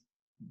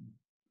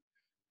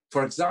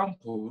for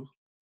example,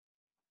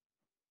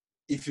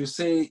 if you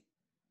say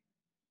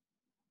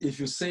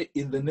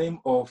in the name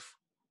of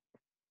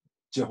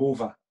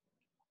Jehovah,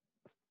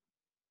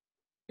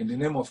 in the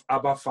name of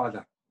Abba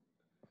Father,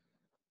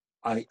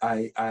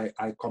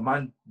 I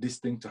command this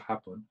thing to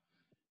happen.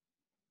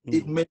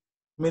 It may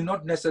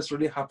not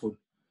necessarily happen,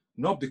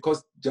 not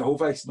because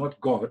Jehovah is not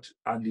God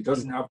and He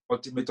doesn't have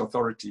ultimate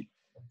authority,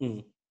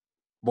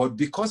 but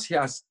because He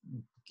has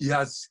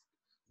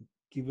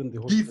given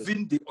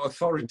the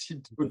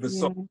authority to the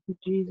Son. To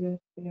Jesus.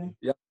 Yeah.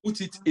 Yeah,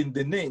 put it in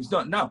the names.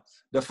 Now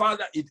the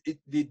Father,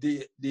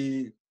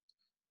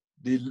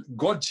 the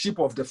Godship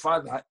of the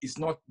Father is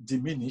not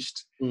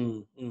diminished,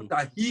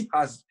 that he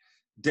has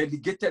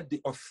delegated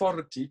the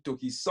authority to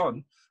his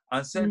Son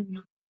and said,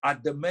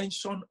 at the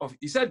mention of,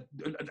 he said,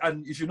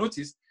 and if you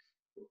notice,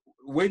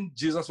 when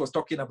Jesus was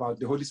talking about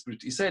the Holy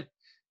Spirit, he said,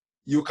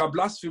 you can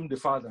blaspheme the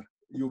Father,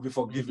 you'll be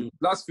forgiven.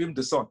 Blaspheme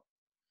the Son.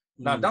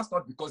 Now, that's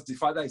not because the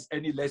Father is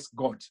any less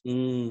God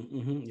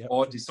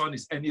or the Son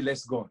is any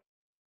less God.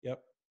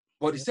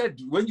 But he said,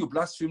 when you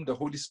blaspheme the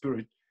Holy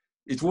Spirit,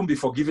 it won't be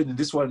forgiven in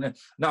this one.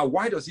 Now,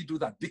 why does he do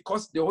that?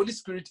 Because the Holy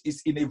Spirit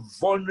is in a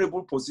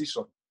vulnerable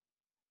position.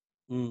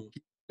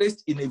 He's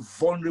placed in a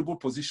vulnerable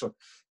position.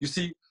 You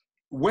see,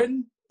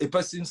 when a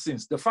person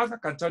sins, the Father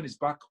can turn his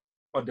back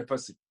on the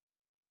person.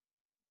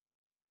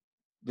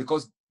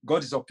 Because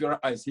God is of purer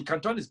eyes. He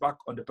can turn his back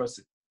on the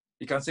person.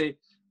 He can say,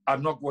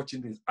 I'm not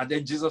watching this. And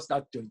then Jesus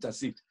starts to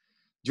intercede.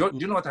 Do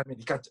you know what I mean?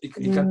 He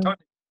can turn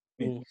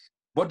it.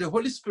 But the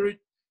Holy Spirit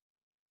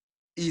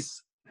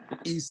is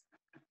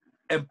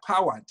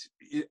empowered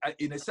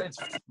in a sense.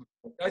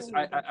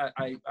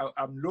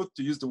 I'm loath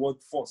to use the word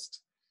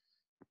forced,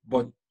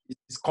 but it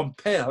is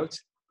compelled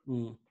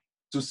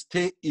to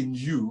stay in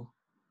you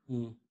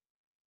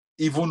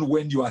even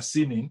when you are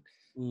sinning,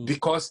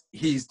 because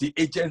he is the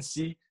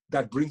agency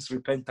that brings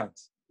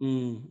repentance.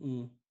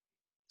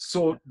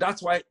 So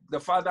that's why the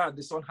Father and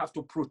the Son have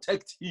to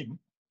protect him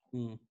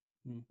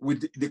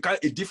with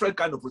a different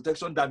kind of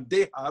protection than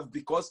they have,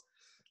 because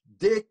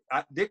they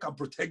can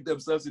protect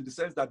themselves in the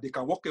sense that they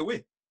can walk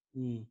away.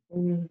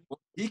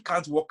 He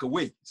can't walk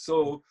away.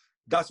 So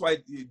that's why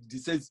he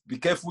says, be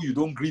careful you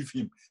don't grieve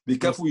him. Be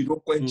careful you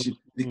don't quench him.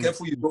 Be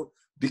careful you don't,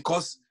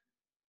 because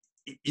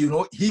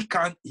he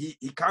can't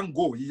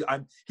go. He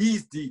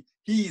is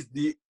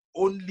the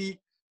only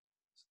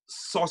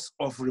source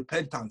of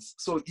repentance.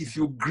 So if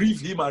you grieve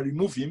him and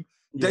remove him,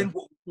 then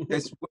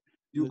that's where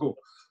you go.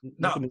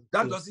 Now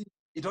that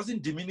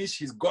doesn't diminish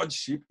his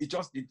godship. It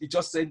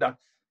just saying that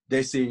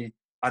there's an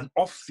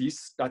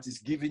office that is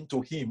given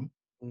to him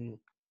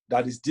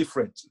that is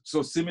different.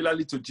 So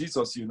similarly to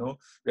Jesus,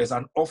 there's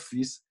an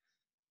office.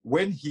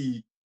 When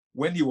he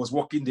was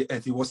walking the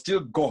earth, he was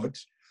still God,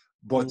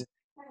 but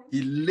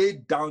he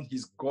laid down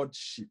his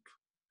godship.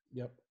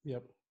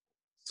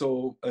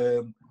 So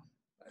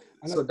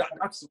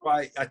that's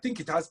why I think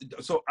it has.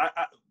 So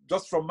I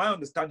just from my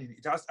understanding,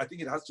 I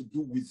think it has to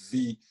do with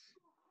the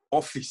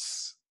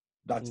office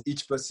that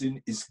each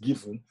person is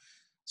given.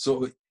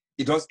 So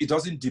it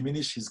doesn't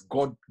diminish his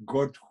godhood.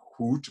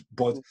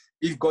 But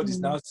if God is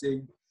now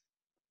saying,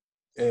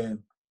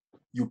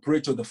 you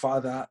pray to the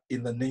Father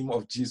in the name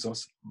of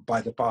Jesus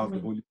by the power of the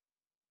Holy Spirit.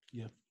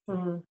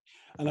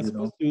 And I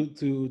suppose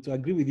to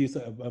agree with you,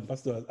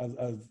 Pastor,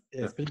 as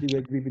especially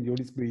where grieving the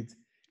Holy Spirit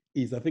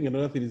is, I think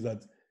another thing is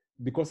that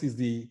because he's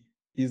the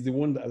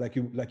one that,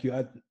 like you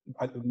had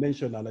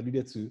mentioned and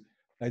alluded to,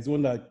 he's the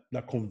one that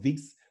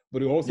convicts,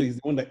 but he also is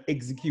the one that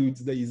executes,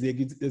 that is the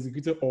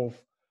executor of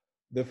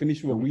the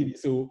finished work, really.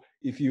 So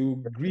if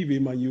you grieve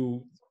him and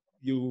you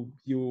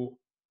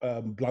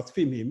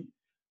blaspheme him,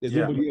 there's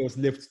nobody else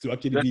left to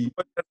actually be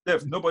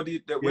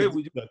nobody. Where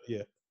would you?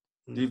 That,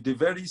 the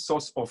very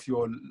source of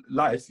your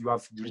life you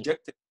have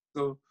rejected.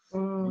 So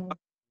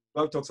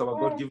God talks about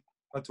God giving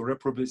to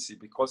reprobacy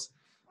because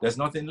there's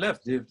nothing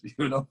left. And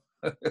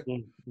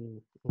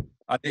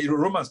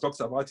Romans talks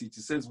about it.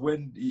 It says,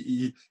 when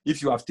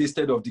if you have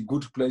tasted of the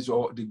good pleasure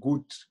or the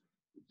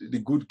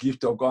good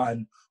gift of God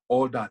and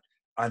all that,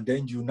 and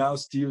then you now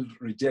still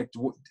reject,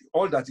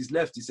 all that is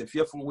left is a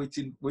fearful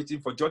waiting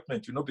for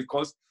judgment,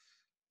 because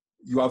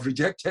you have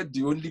rejected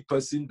the only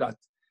person that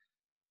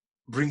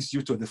brings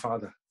you to the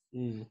Father.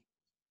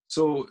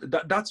 So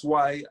that's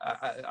why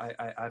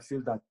I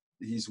feel that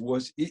his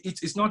worship,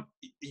 it's not,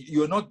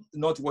 you're not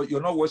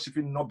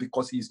worshiping not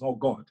because he's not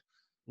God,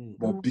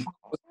 but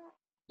because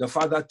the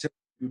Father tells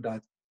you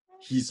that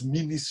his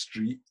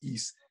ministry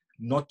is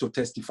not to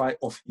testify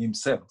of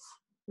himself,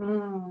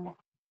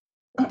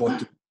 but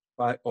to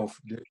testify of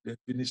the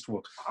finished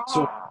work.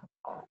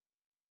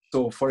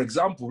 So for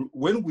example,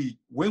 when we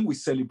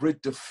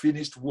celebrate the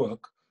finished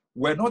work,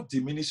 we're not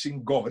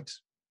diminishing God,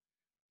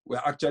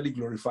 we're actually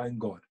glorifying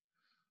God.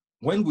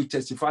 When we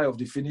testify of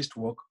the finished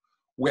work,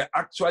 we're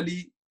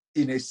actually,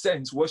 in a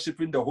sense,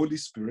 worshiping the Holy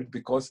Spirit,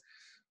 because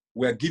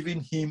we're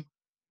giving him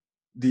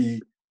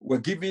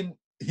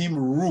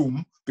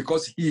room,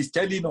 because he is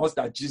telling us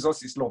that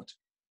Jesus is Lord.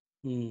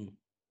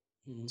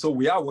 So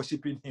we are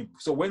worshiping him.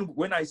 So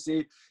when I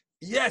say,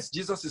 yes,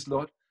 Jesus is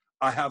Lord,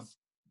 I have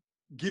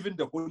given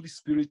the Holy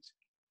Spirit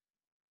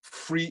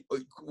free.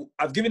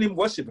 I've given him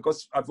worship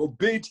because I've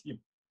obeyed him,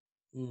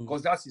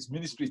 because that's his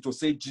ministry, to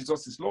say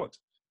Jesus is Lord.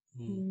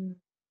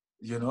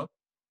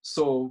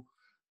 So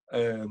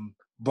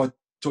but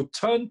to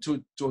turn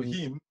to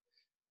him,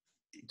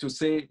 to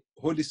say,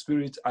 Holy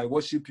Spirit, I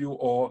worship you,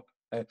 or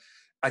I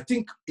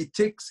think it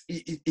takes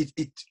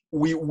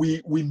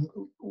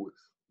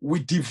we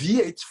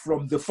deviate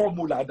from the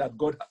formula that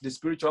God, the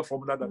spiritual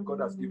formula that God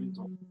has given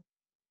to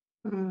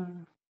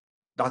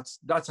us.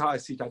 That's how I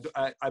see it.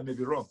 I may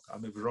be wrong,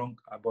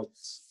 but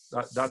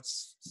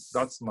that's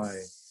my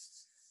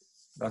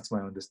That's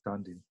my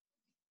understanding.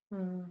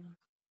 Mm.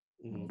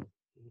 Mm.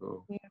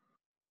 So, Yeah.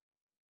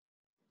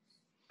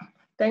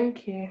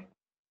 Thank you.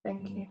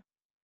 Thank you.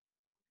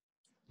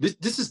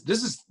 this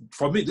is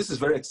for me. This is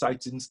very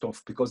exciting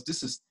stuff, because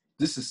this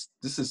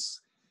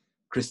is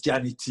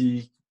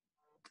Christianity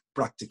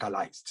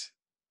practicalized.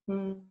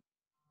 Mm.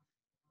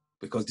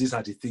 Because these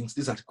are the things,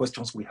 these are the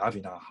questions we have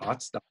in our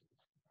hearts that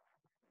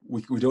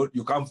we don't,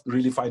 you can't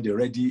really find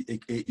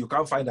you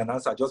can't find an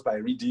answer just by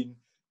reading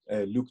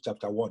Luke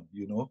chapter 1,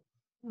 you know.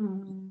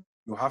 Mm.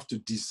 You have to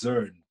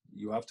discern.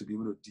 You have to be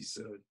able to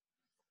discern.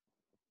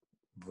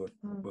 But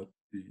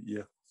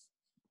yeah.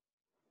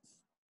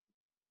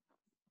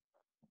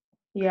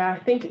 Yeah, I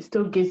think it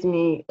still gives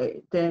me,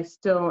 there's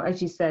still,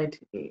 as you said,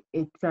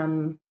 it's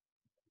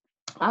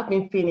I've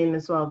been feeling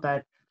as well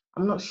that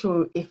I'm not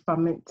sure if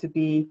I'm meant to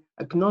be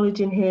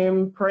acknowledging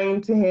him,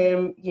 praying to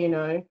him, you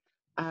know.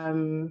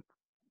 And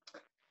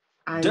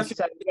Definitely,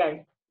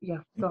 so, yeah,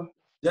 go.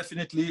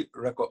 definitely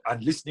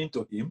and listening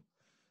to him,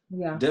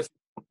 Yeah.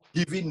 definitely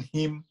giving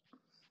him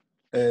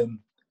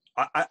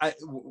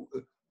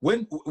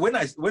when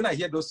I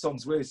hear those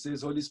songs where it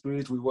says Holy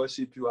Spirit, we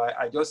worship you,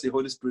 I just say,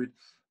 Holy Spirit,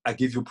 I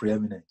give you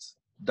preeminence.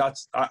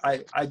 That's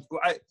I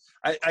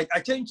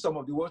change some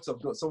of the words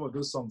of some of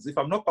those songs. If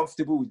I'm not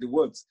comfortable with the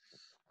words,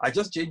 I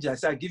just change it. I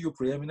say, I give you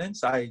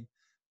preeminence.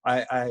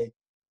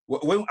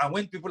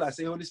 When people are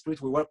saying, Holy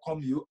Spirit, we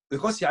welcome you,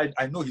 because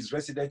I know he's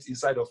resident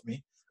inside of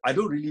me, I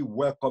don't really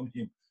welcome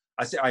him.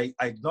 I say, I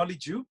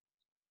acknowledge you,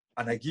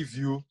 and I give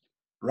you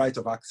right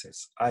of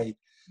access. I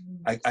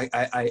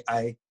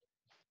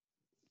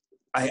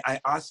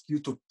ask you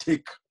to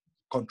take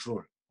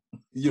control,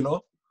 you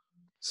know.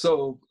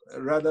 So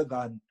rather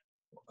than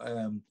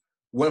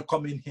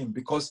welcoming him,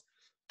 because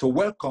to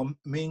welcome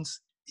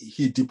means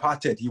he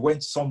departed, he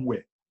went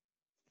somewhere.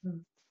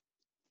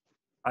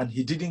 And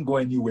he didn't go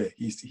anywhere.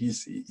 He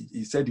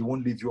said he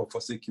won't leave you or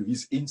forsake you.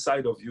 He's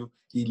inside of you.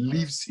 He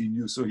lives in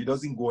you. So he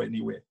doesn't go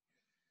anywhere.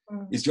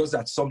 It's just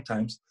that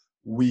sometimes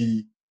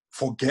we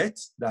forget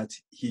that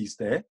he's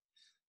there.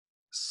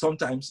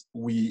 Sometimes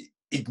we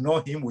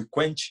ignore him, we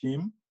quench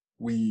him,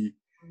 we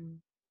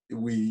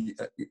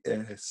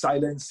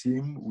silence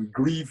him, we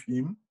grieve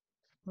him.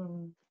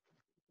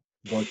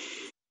 But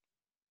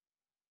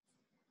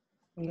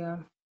yeah.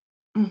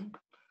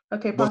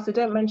 Okay, Pastor,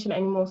 don't mention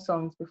any more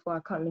songs before I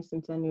can't listen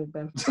to any of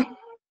them.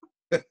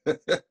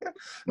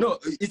 No,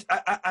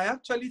 I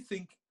actually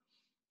think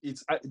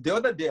it's the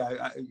other day.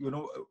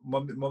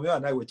 Mommy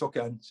and I were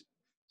talking, and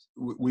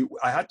we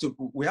have to.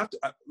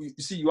 You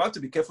see, you have to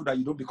be careful that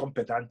you don't become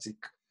pedantic,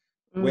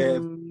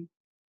 where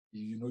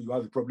you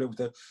have a problem with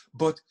that.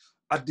 But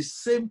at the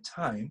same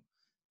time,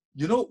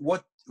 you know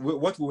what we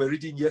were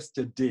reading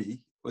yesterday?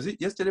 Was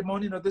it yesterday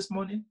morning or this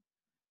morning?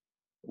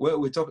 Where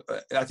we talk,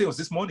 I think it was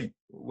this morning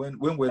when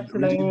we're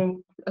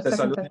reading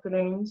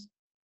Thessalonians.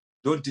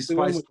 Don't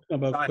despise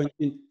about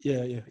quenching.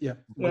 Yeah.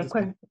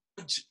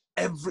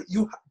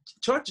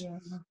 Church,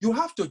 you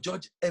have to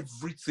judge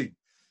everything.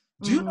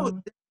 Do you know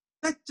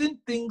certain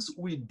things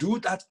we do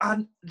that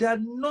they're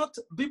not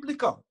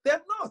biblical?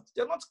 They're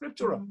not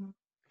scriptural.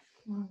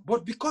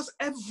 But because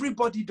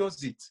everybody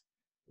does it,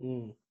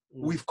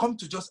 we've come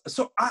to just,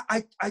 so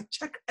I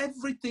check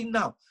everything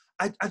now.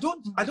 I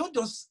don't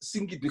just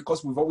sing it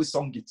because we've always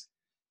sung it.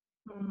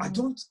 I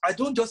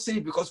don't just say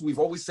it because we've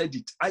always said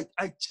it.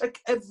 I check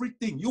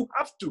everything. You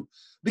have to,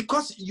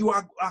 because you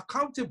are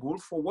accountable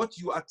for what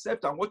you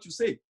accept and what you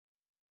say.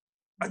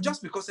 And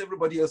just because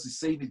everybody else is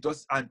saying it,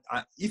 and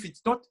if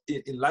it's not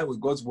in line with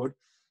God's word,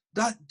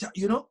 that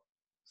you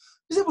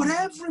say, but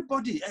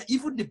everybody,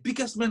 even the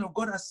biggest men of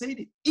God, has said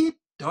it. It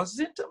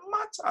doesn't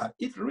matter.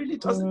 It really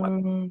doesn't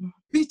matter.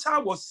 Peter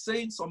was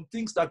saying some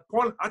things that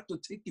Paul had to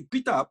take.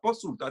 Peter,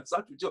 apostle, that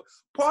sat with you.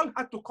 Paul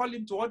had to call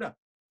him to order.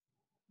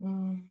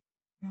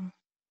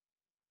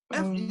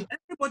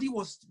 Everybody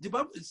was, the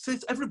Bible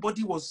says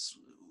everybody was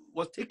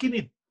taken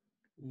in.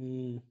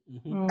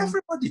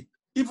 Everybody,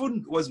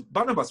 even was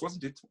Barnabas,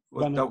 wasn't it?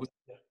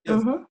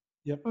 Yes.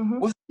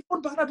 Was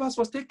even Barnabas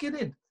was taken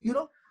in,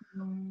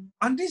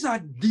 and these are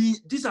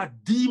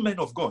the men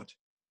of God.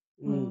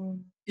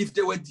 If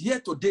they were here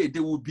today, they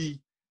would be,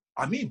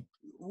 I mean,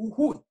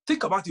 who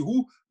think about it,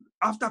 who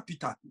after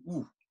Peter,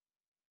 who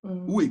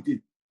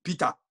again?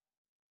 Peter.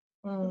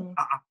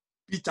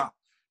 Peter,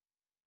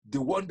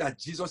 the one that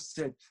Jesus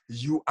said,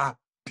 you are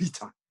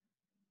Peter,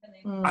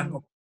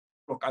 and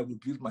I will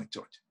build my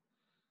church.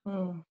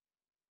 And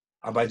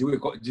by the way,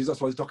 Jesus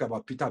was talking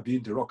about Peter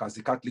being the rock, as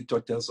the Catholic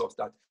Church tells us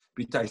that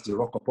Peter is the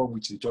rock upon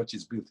which the church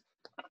is built.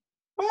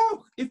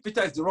 Oh, if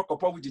Peter is the rock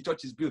upon which the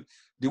church is built,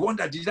 the one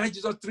that denied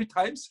Jesus 3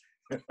 times,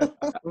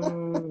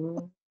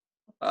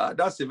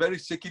 that's a very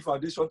shaky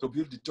foundation to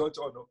build the church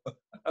on.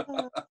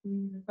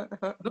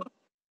 No,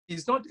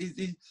 it's not.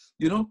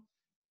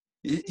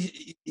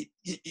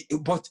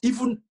 But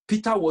even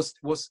Peter was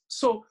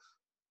so.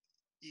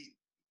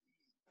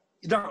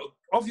 Now,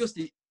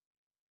 obviously,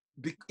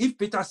 if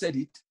Peter said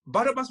it,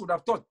 Barnabas would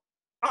have thought,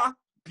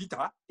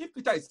 Peter, if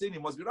Peter is saying, he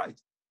must be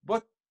right.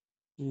 But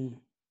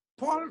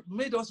Paul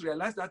made us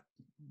realize that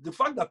the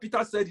fact that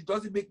Peter said it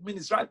doesn't mean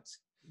it's right.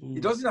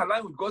 It doesn't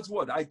align with God's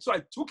word. So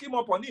I took him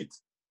up on it.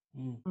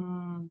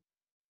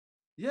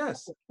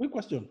 Yes. Quick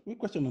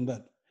question on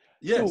that.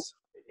 Yes.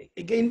 So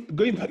again,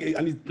 going back,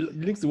 and it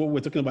links to what we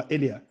were talking about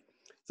earlier.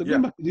 So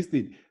going back to this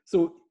thing.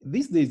 So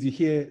these days you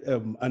hear,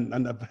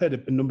 and I've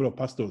heard a number of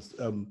pastors,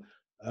 a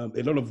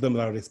lot of them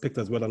I respect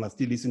as well, and I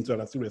still listen to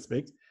and I still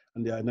respect,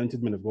 and they are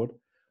anointed men of God.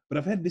 But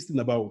I've heard this thing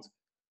about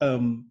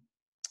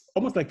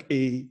almost like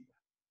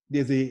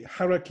there's a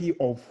hierarchy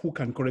of who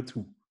can correct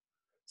who.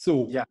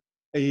 So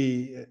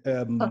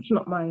that's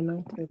not my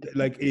anointed.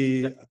 Like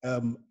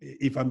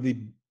if I'm the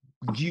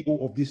GO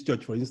of this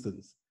church, for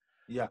instance,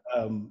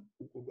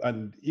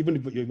 and even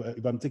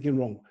if I'm taken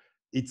wrong,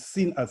 it's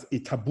seen as a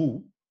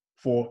taboo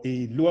for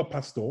a lower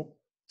pastor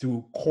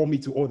to call me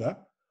to order,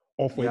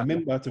 or for a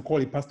member to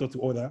call a pastor to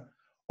order,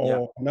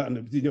 or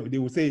they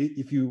will say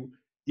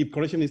if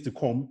correction is to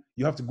come,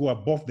 you have to go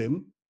above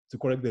them to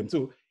correct them.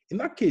 So in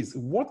that case,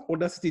 what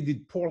audacity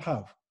did Paul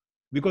have?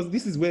 Because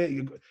this is where,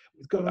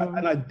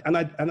 and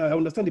I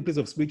understand the place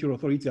of spiritual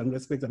authority and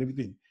respect and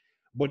everything,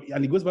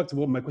 and it goes back to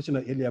what my question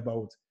earlier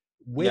about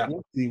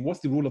what's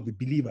the role of the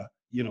believer,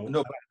 you know?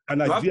 No,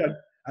 and I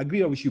agree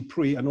that we should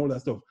pray and all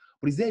that stuff.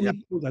 But is there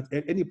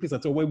any place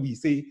at all where we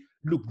say,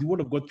 look, the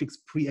word of God takes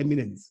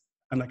preeminence,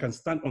 and I can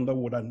stand on that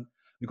word, and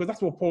because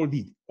that's what Paul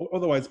did.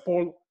 Otherwise,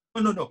 Paul,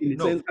 in a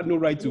sense, had no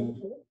right to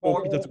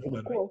call Peter to come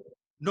and right.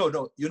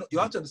 No. You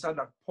have to understand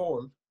that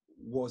Paul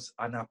was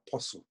an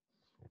apostle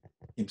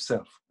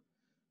himself.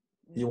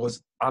 He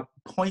was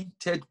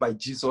appointed by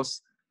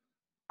Jesus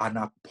an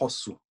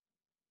apostle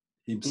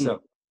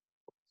himself.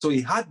 So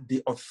he had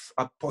the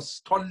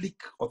apostolic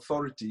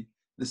authority,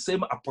 the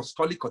same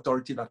apostolic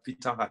authority that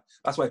Peter had.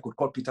 That's why I could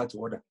call Peter to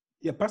order.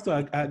 Yeah,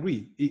 Pastor, I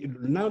agree.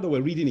 Now that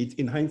we're reading it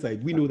in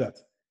hindsight, we know that.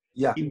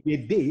 Yeah. In a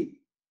day,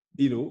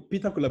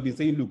 Peter could have been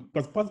saying, look,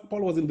 because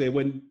Paul wasn't there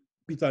when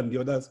Peter and the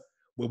others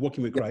were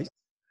working with Christ.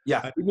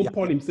 Yeah. And even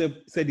Paul himself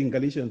said in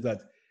Galatians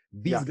that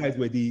these guys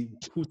were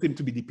who seemed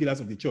to be the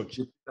pillars of the church.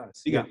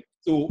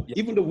 So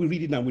even though we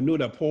read it now, we know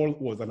that Paul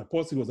was an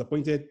apostle, was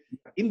appointed.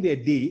 In their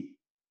day,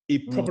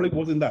 it probably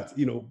wasn't that.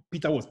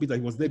 Peter was Peter.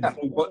 He was there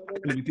before.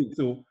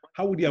 So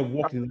how would he have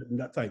walked in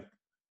that time?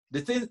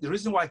 The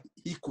reason why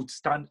he could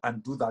stand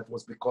and do that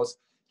was because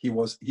he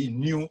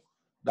knew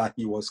that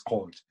he was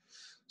called.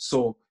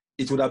 So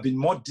it would have been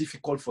more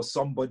difficult for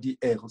somebody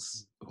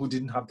else who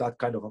didn't have that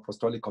kind of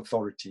apostolic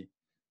authority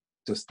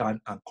to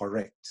stand and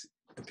correct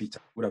Peter.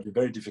 It would have been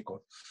very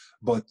difficult.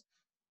 But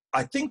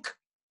I think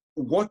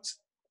what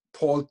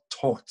Paul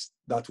taught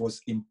that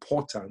was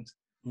important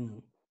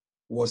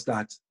was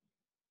that,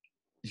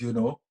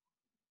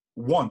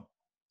 one,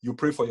 you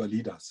pray for your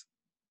leaders.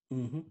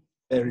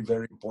 Very,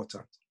 very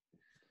important.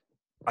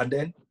 And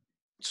then,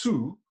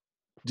 two,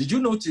 did you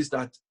notice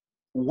that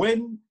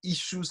when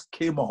issues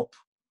came up,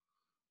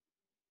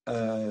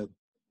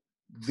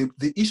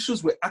 the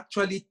issues were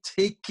actually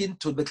taken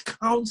to the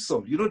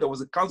council. There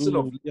was a council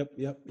of... Yep.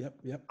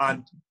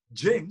 And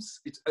James,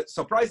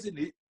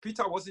 surprisingly,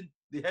 Peter wasn't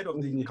the head of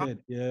the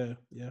council. Yeah.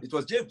 It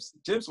was James.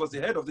 James was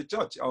the head of the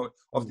church.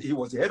 He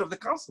was the head of the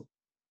council.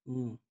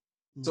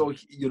 So,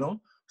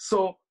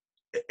 so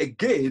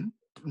again,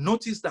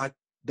 notice that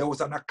there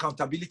was an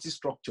accountability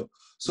structure.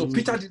 So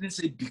Peter didn't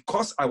say,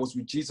 because I was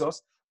with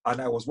Jesus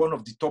and I was one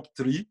of the top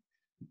 3,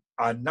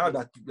 and now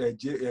that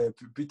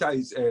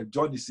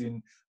John is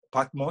in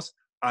Patmos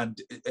and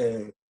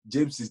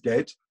James is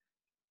dead,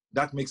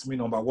 that makes me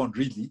number 1,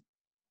 really.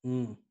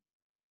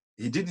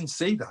 He didn't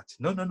say that.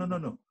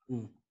 No.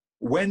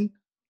 When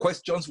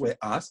questions were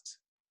asked,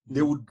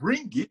 they would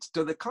bring it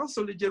to the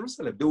council in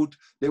Jerusalem. They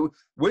would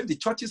when the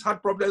churches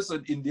had problems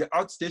in the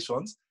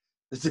outstations,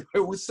 they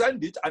would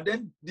send it, and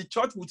then the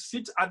church would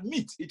sit and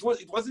meet. It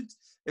wasn't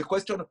a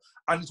question,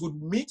 and it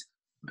would meet,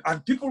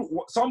 and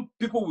some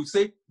people would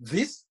say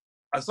this,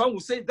 and some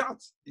would say that,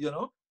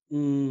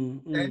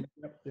 And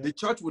the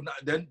church would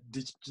then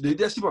the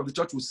leadership of the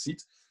church would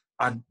sit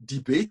and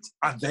debate,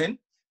 and then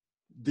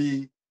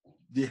the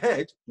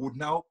head would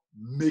now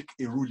make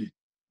a ruling.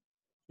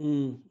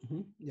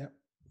 Yep.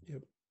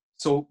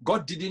 So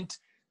God didn't.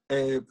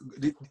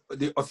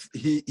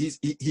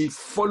 He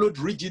followed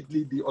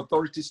rigidly the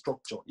authority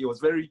structure. He was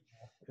very.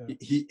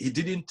 He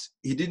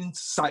didn't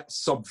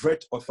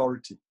subvert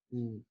authority.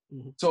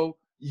 So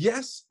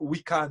yes,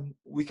 we can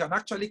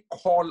actually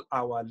call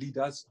our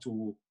leaders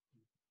to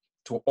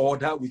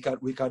order. We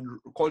can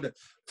call them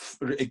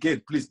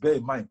again. Please bear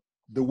in mind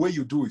the way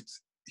you do it.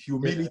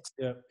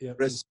 Humility,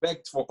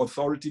 respect for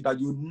authority, that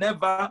you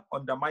never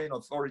undermine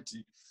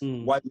authority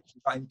while you're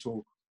trying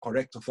to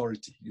correct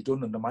authority. You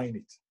don't undermine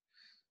it.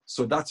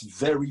 So that's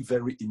very,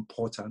 very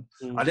important.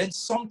 And then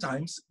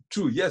sometimes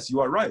too, yes, you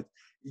are right.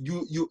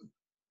 You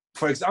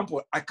for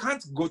example, I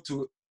can't go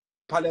to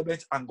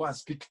Parliament and go and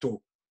speak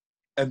to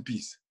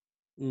MPs.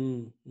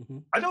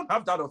 I don't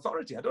have that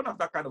authority. I don't have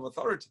that kind of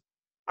authority.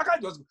 I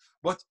can't just,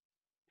 but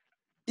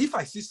if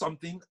I see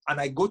something and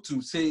I go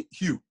to, say,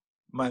 Hugh,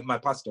 my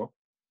pastor,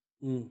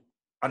 and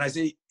I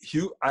say,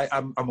 Hugh,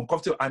 I'm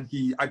uncomfortable, and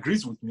he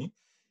agrees with me,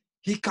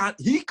 he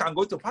can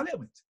go to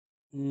parliament.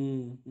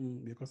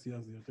 Because he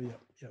has the authority.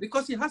 Yeah.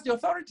 Because he has the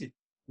authority.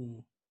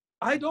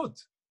 I don't.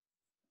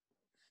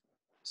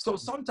 So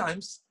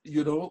sometimes,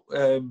 you know,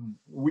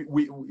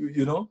 we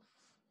you know,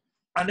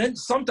 and then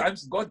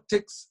sometimes God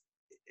takes,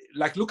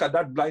 like, look at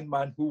that blind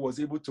man who was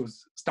able to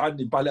stand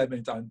in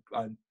parliament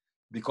and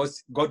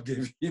because God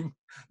gave him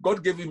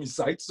his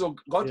sight, so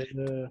God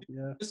gave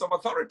some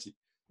authority.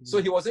 So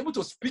he was able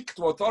to speak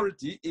to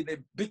authority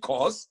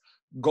because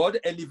God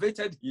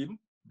elevated him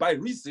by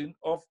reason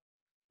of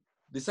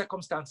the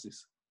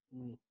circumstances.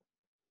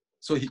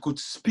 So he could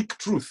speak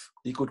truth.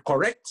 He could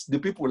correct the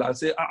people and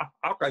say,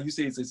 how can you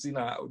say it's a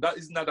sinner? That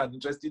is not an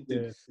interesting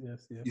thing.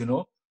 Yes. You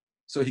know?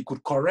 So he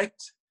could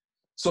correct.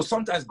 So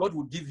sometimes God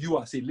will give you,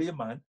 as a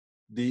layman,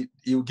 he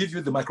will give you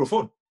the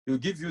microphone. He will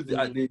give you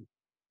the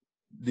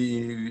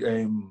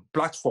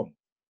platform.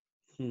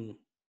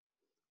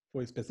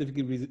 For a specific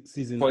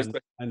season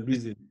and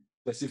reason.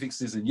 Specific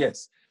season,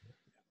 yes.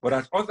 But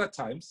at other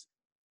times,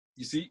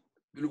 you see,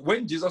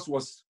 when Jesus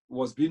was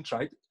being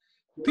tried,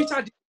 Peter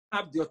didn't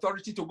have the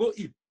authority to go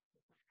in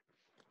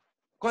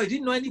because he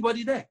didn't know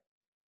anybody there.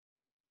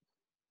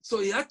 So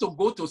he had to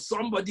go to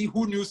somebody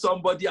who knew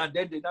somebody, and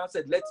then they now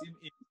said, let him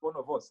in front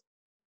of us.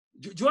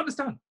 Do you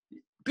understand?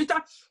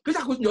 Peter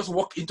couldn't just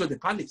walk into the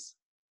palace.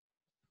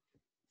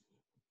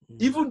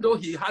 Even though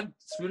he had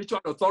spiritual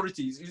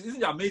authority. Isn't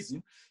it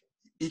amazing?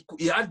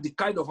 He had the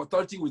kind of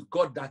authority with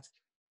God that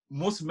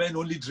most men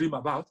only dream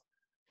about.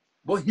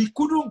 But he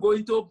couldn't go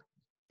into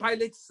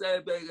Pilate's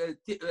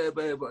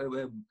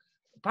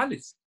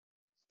palace.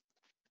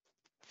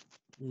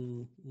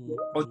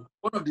 But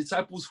one of the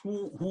disciples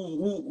who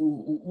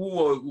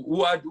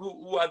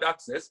had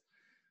access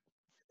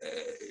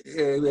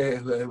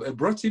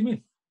brought him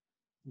in.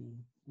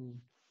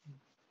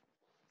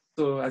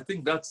 So I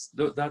think that's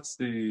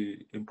the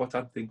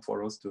important thing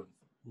for us to.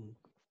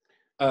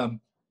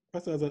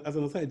 Pastor, as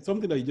an aside,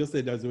 something that you just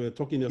said as we were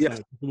talking just now,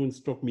 someone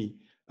struck me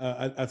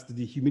as to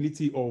the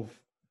humility of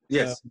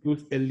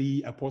those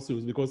early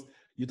apostles, because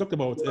you talked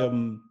about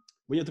when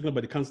you're talking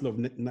about the Council of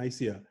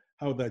Nicaea,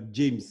 how that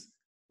James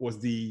was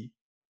the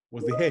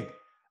head,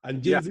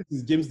 and James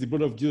is James, the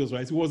brother of Jesus,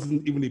 right? He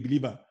wasn't even a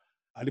believer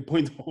at the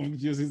point of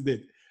Jesus'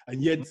 death,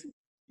 and yet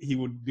he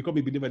would become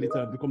a believer later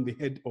and become the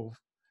head of.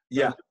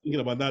 Thinking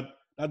about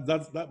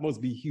that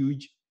must be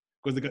huge,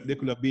 because they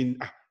could have been.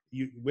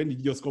 When did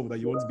you just come that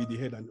you want to be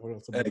the head and or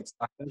something?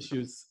 Exactly. That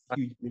shows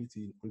huge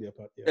humility on their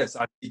part. Yeah. Yes,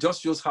 and it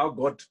just shows how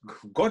God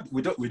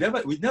we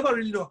never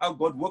really know how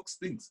God works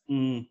things.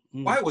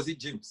 Why was it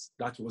James?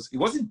 It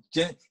wasn't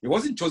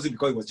chosen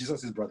because he was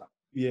Jesus' brother.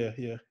 Yeah.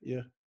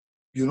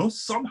 You know,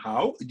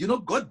 somehow, you know,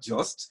 God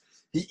just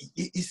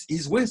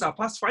his ways are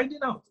past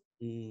finding out.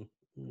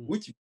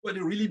 Which nobody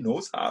really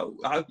knows how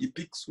he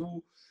picks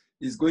who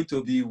is going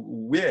to be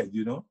where,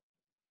 you know.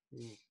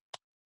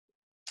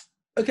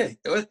 Okay,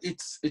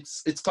 it's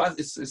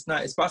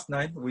past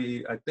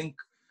 9. I think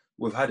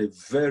we've had a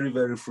very,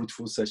 very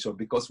fruitful session,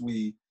 because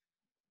these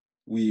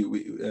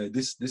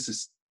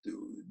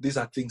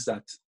are things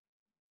that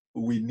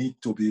we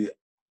need to be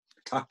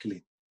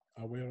tackling,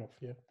 aware of,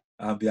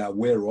 and be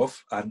aware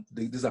of, and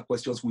these are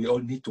questions we all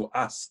need to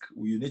ask.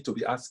 You need to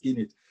be asking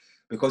it,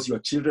 because your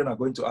children are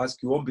going to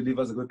ask you,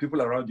 unbelievers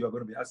people around you are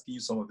going to be asking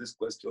you some of these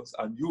questions,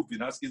 and you've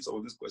been asking some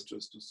of these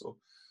questions too. So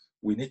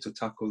we need to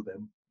tackle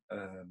them.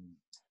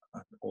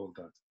 And all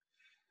that.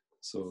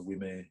 So we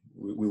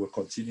will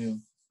continue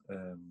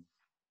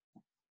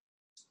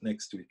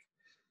next week.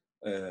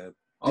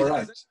 All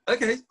right.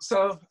 Okay.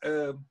 So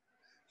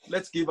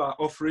let's give our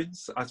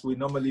offerings as we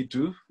normally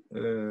do.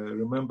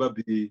 Remember,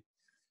 be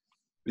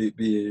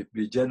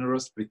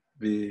generous.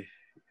 Be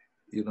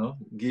you know,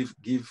 give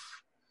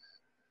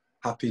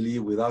happily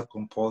without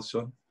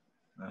compulsion,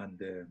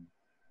 and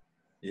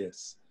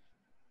yes.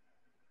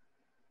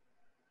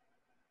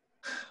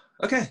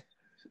 Okay.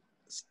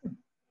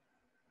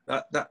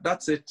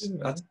 That's it.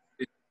 That's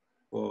it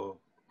for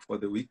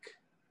the week.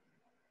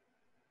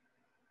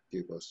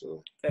 Thank you, Pastor.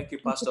 Thank you,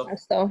 Pastor.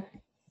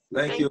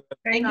 Thank you.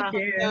 Thank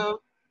you.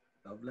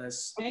 God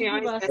bless.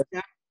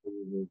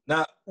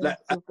 Now,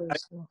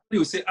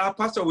 you say,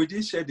 Pastor, we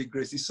didn't share the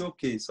grace. It's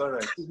okay. It's all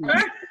right.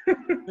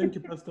 Thank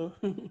you, Pastor.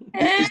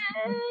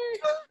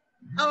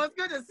 I was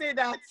going to say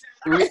that.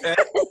 We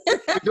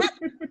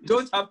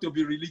don't have to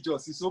be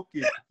religious. It's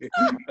okay.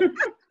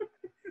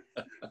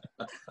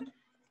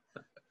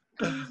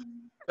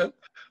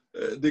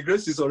 The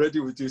grace is already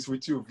with you. It's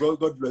with you.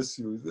 God bless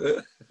you.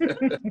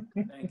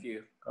 Thank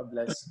you. God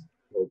bless.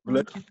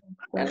 Bless.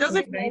 It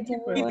doesn't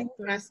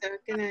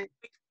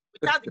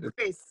without the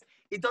grace,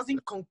 it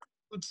doesn't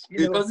conclude.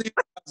 It doesn't.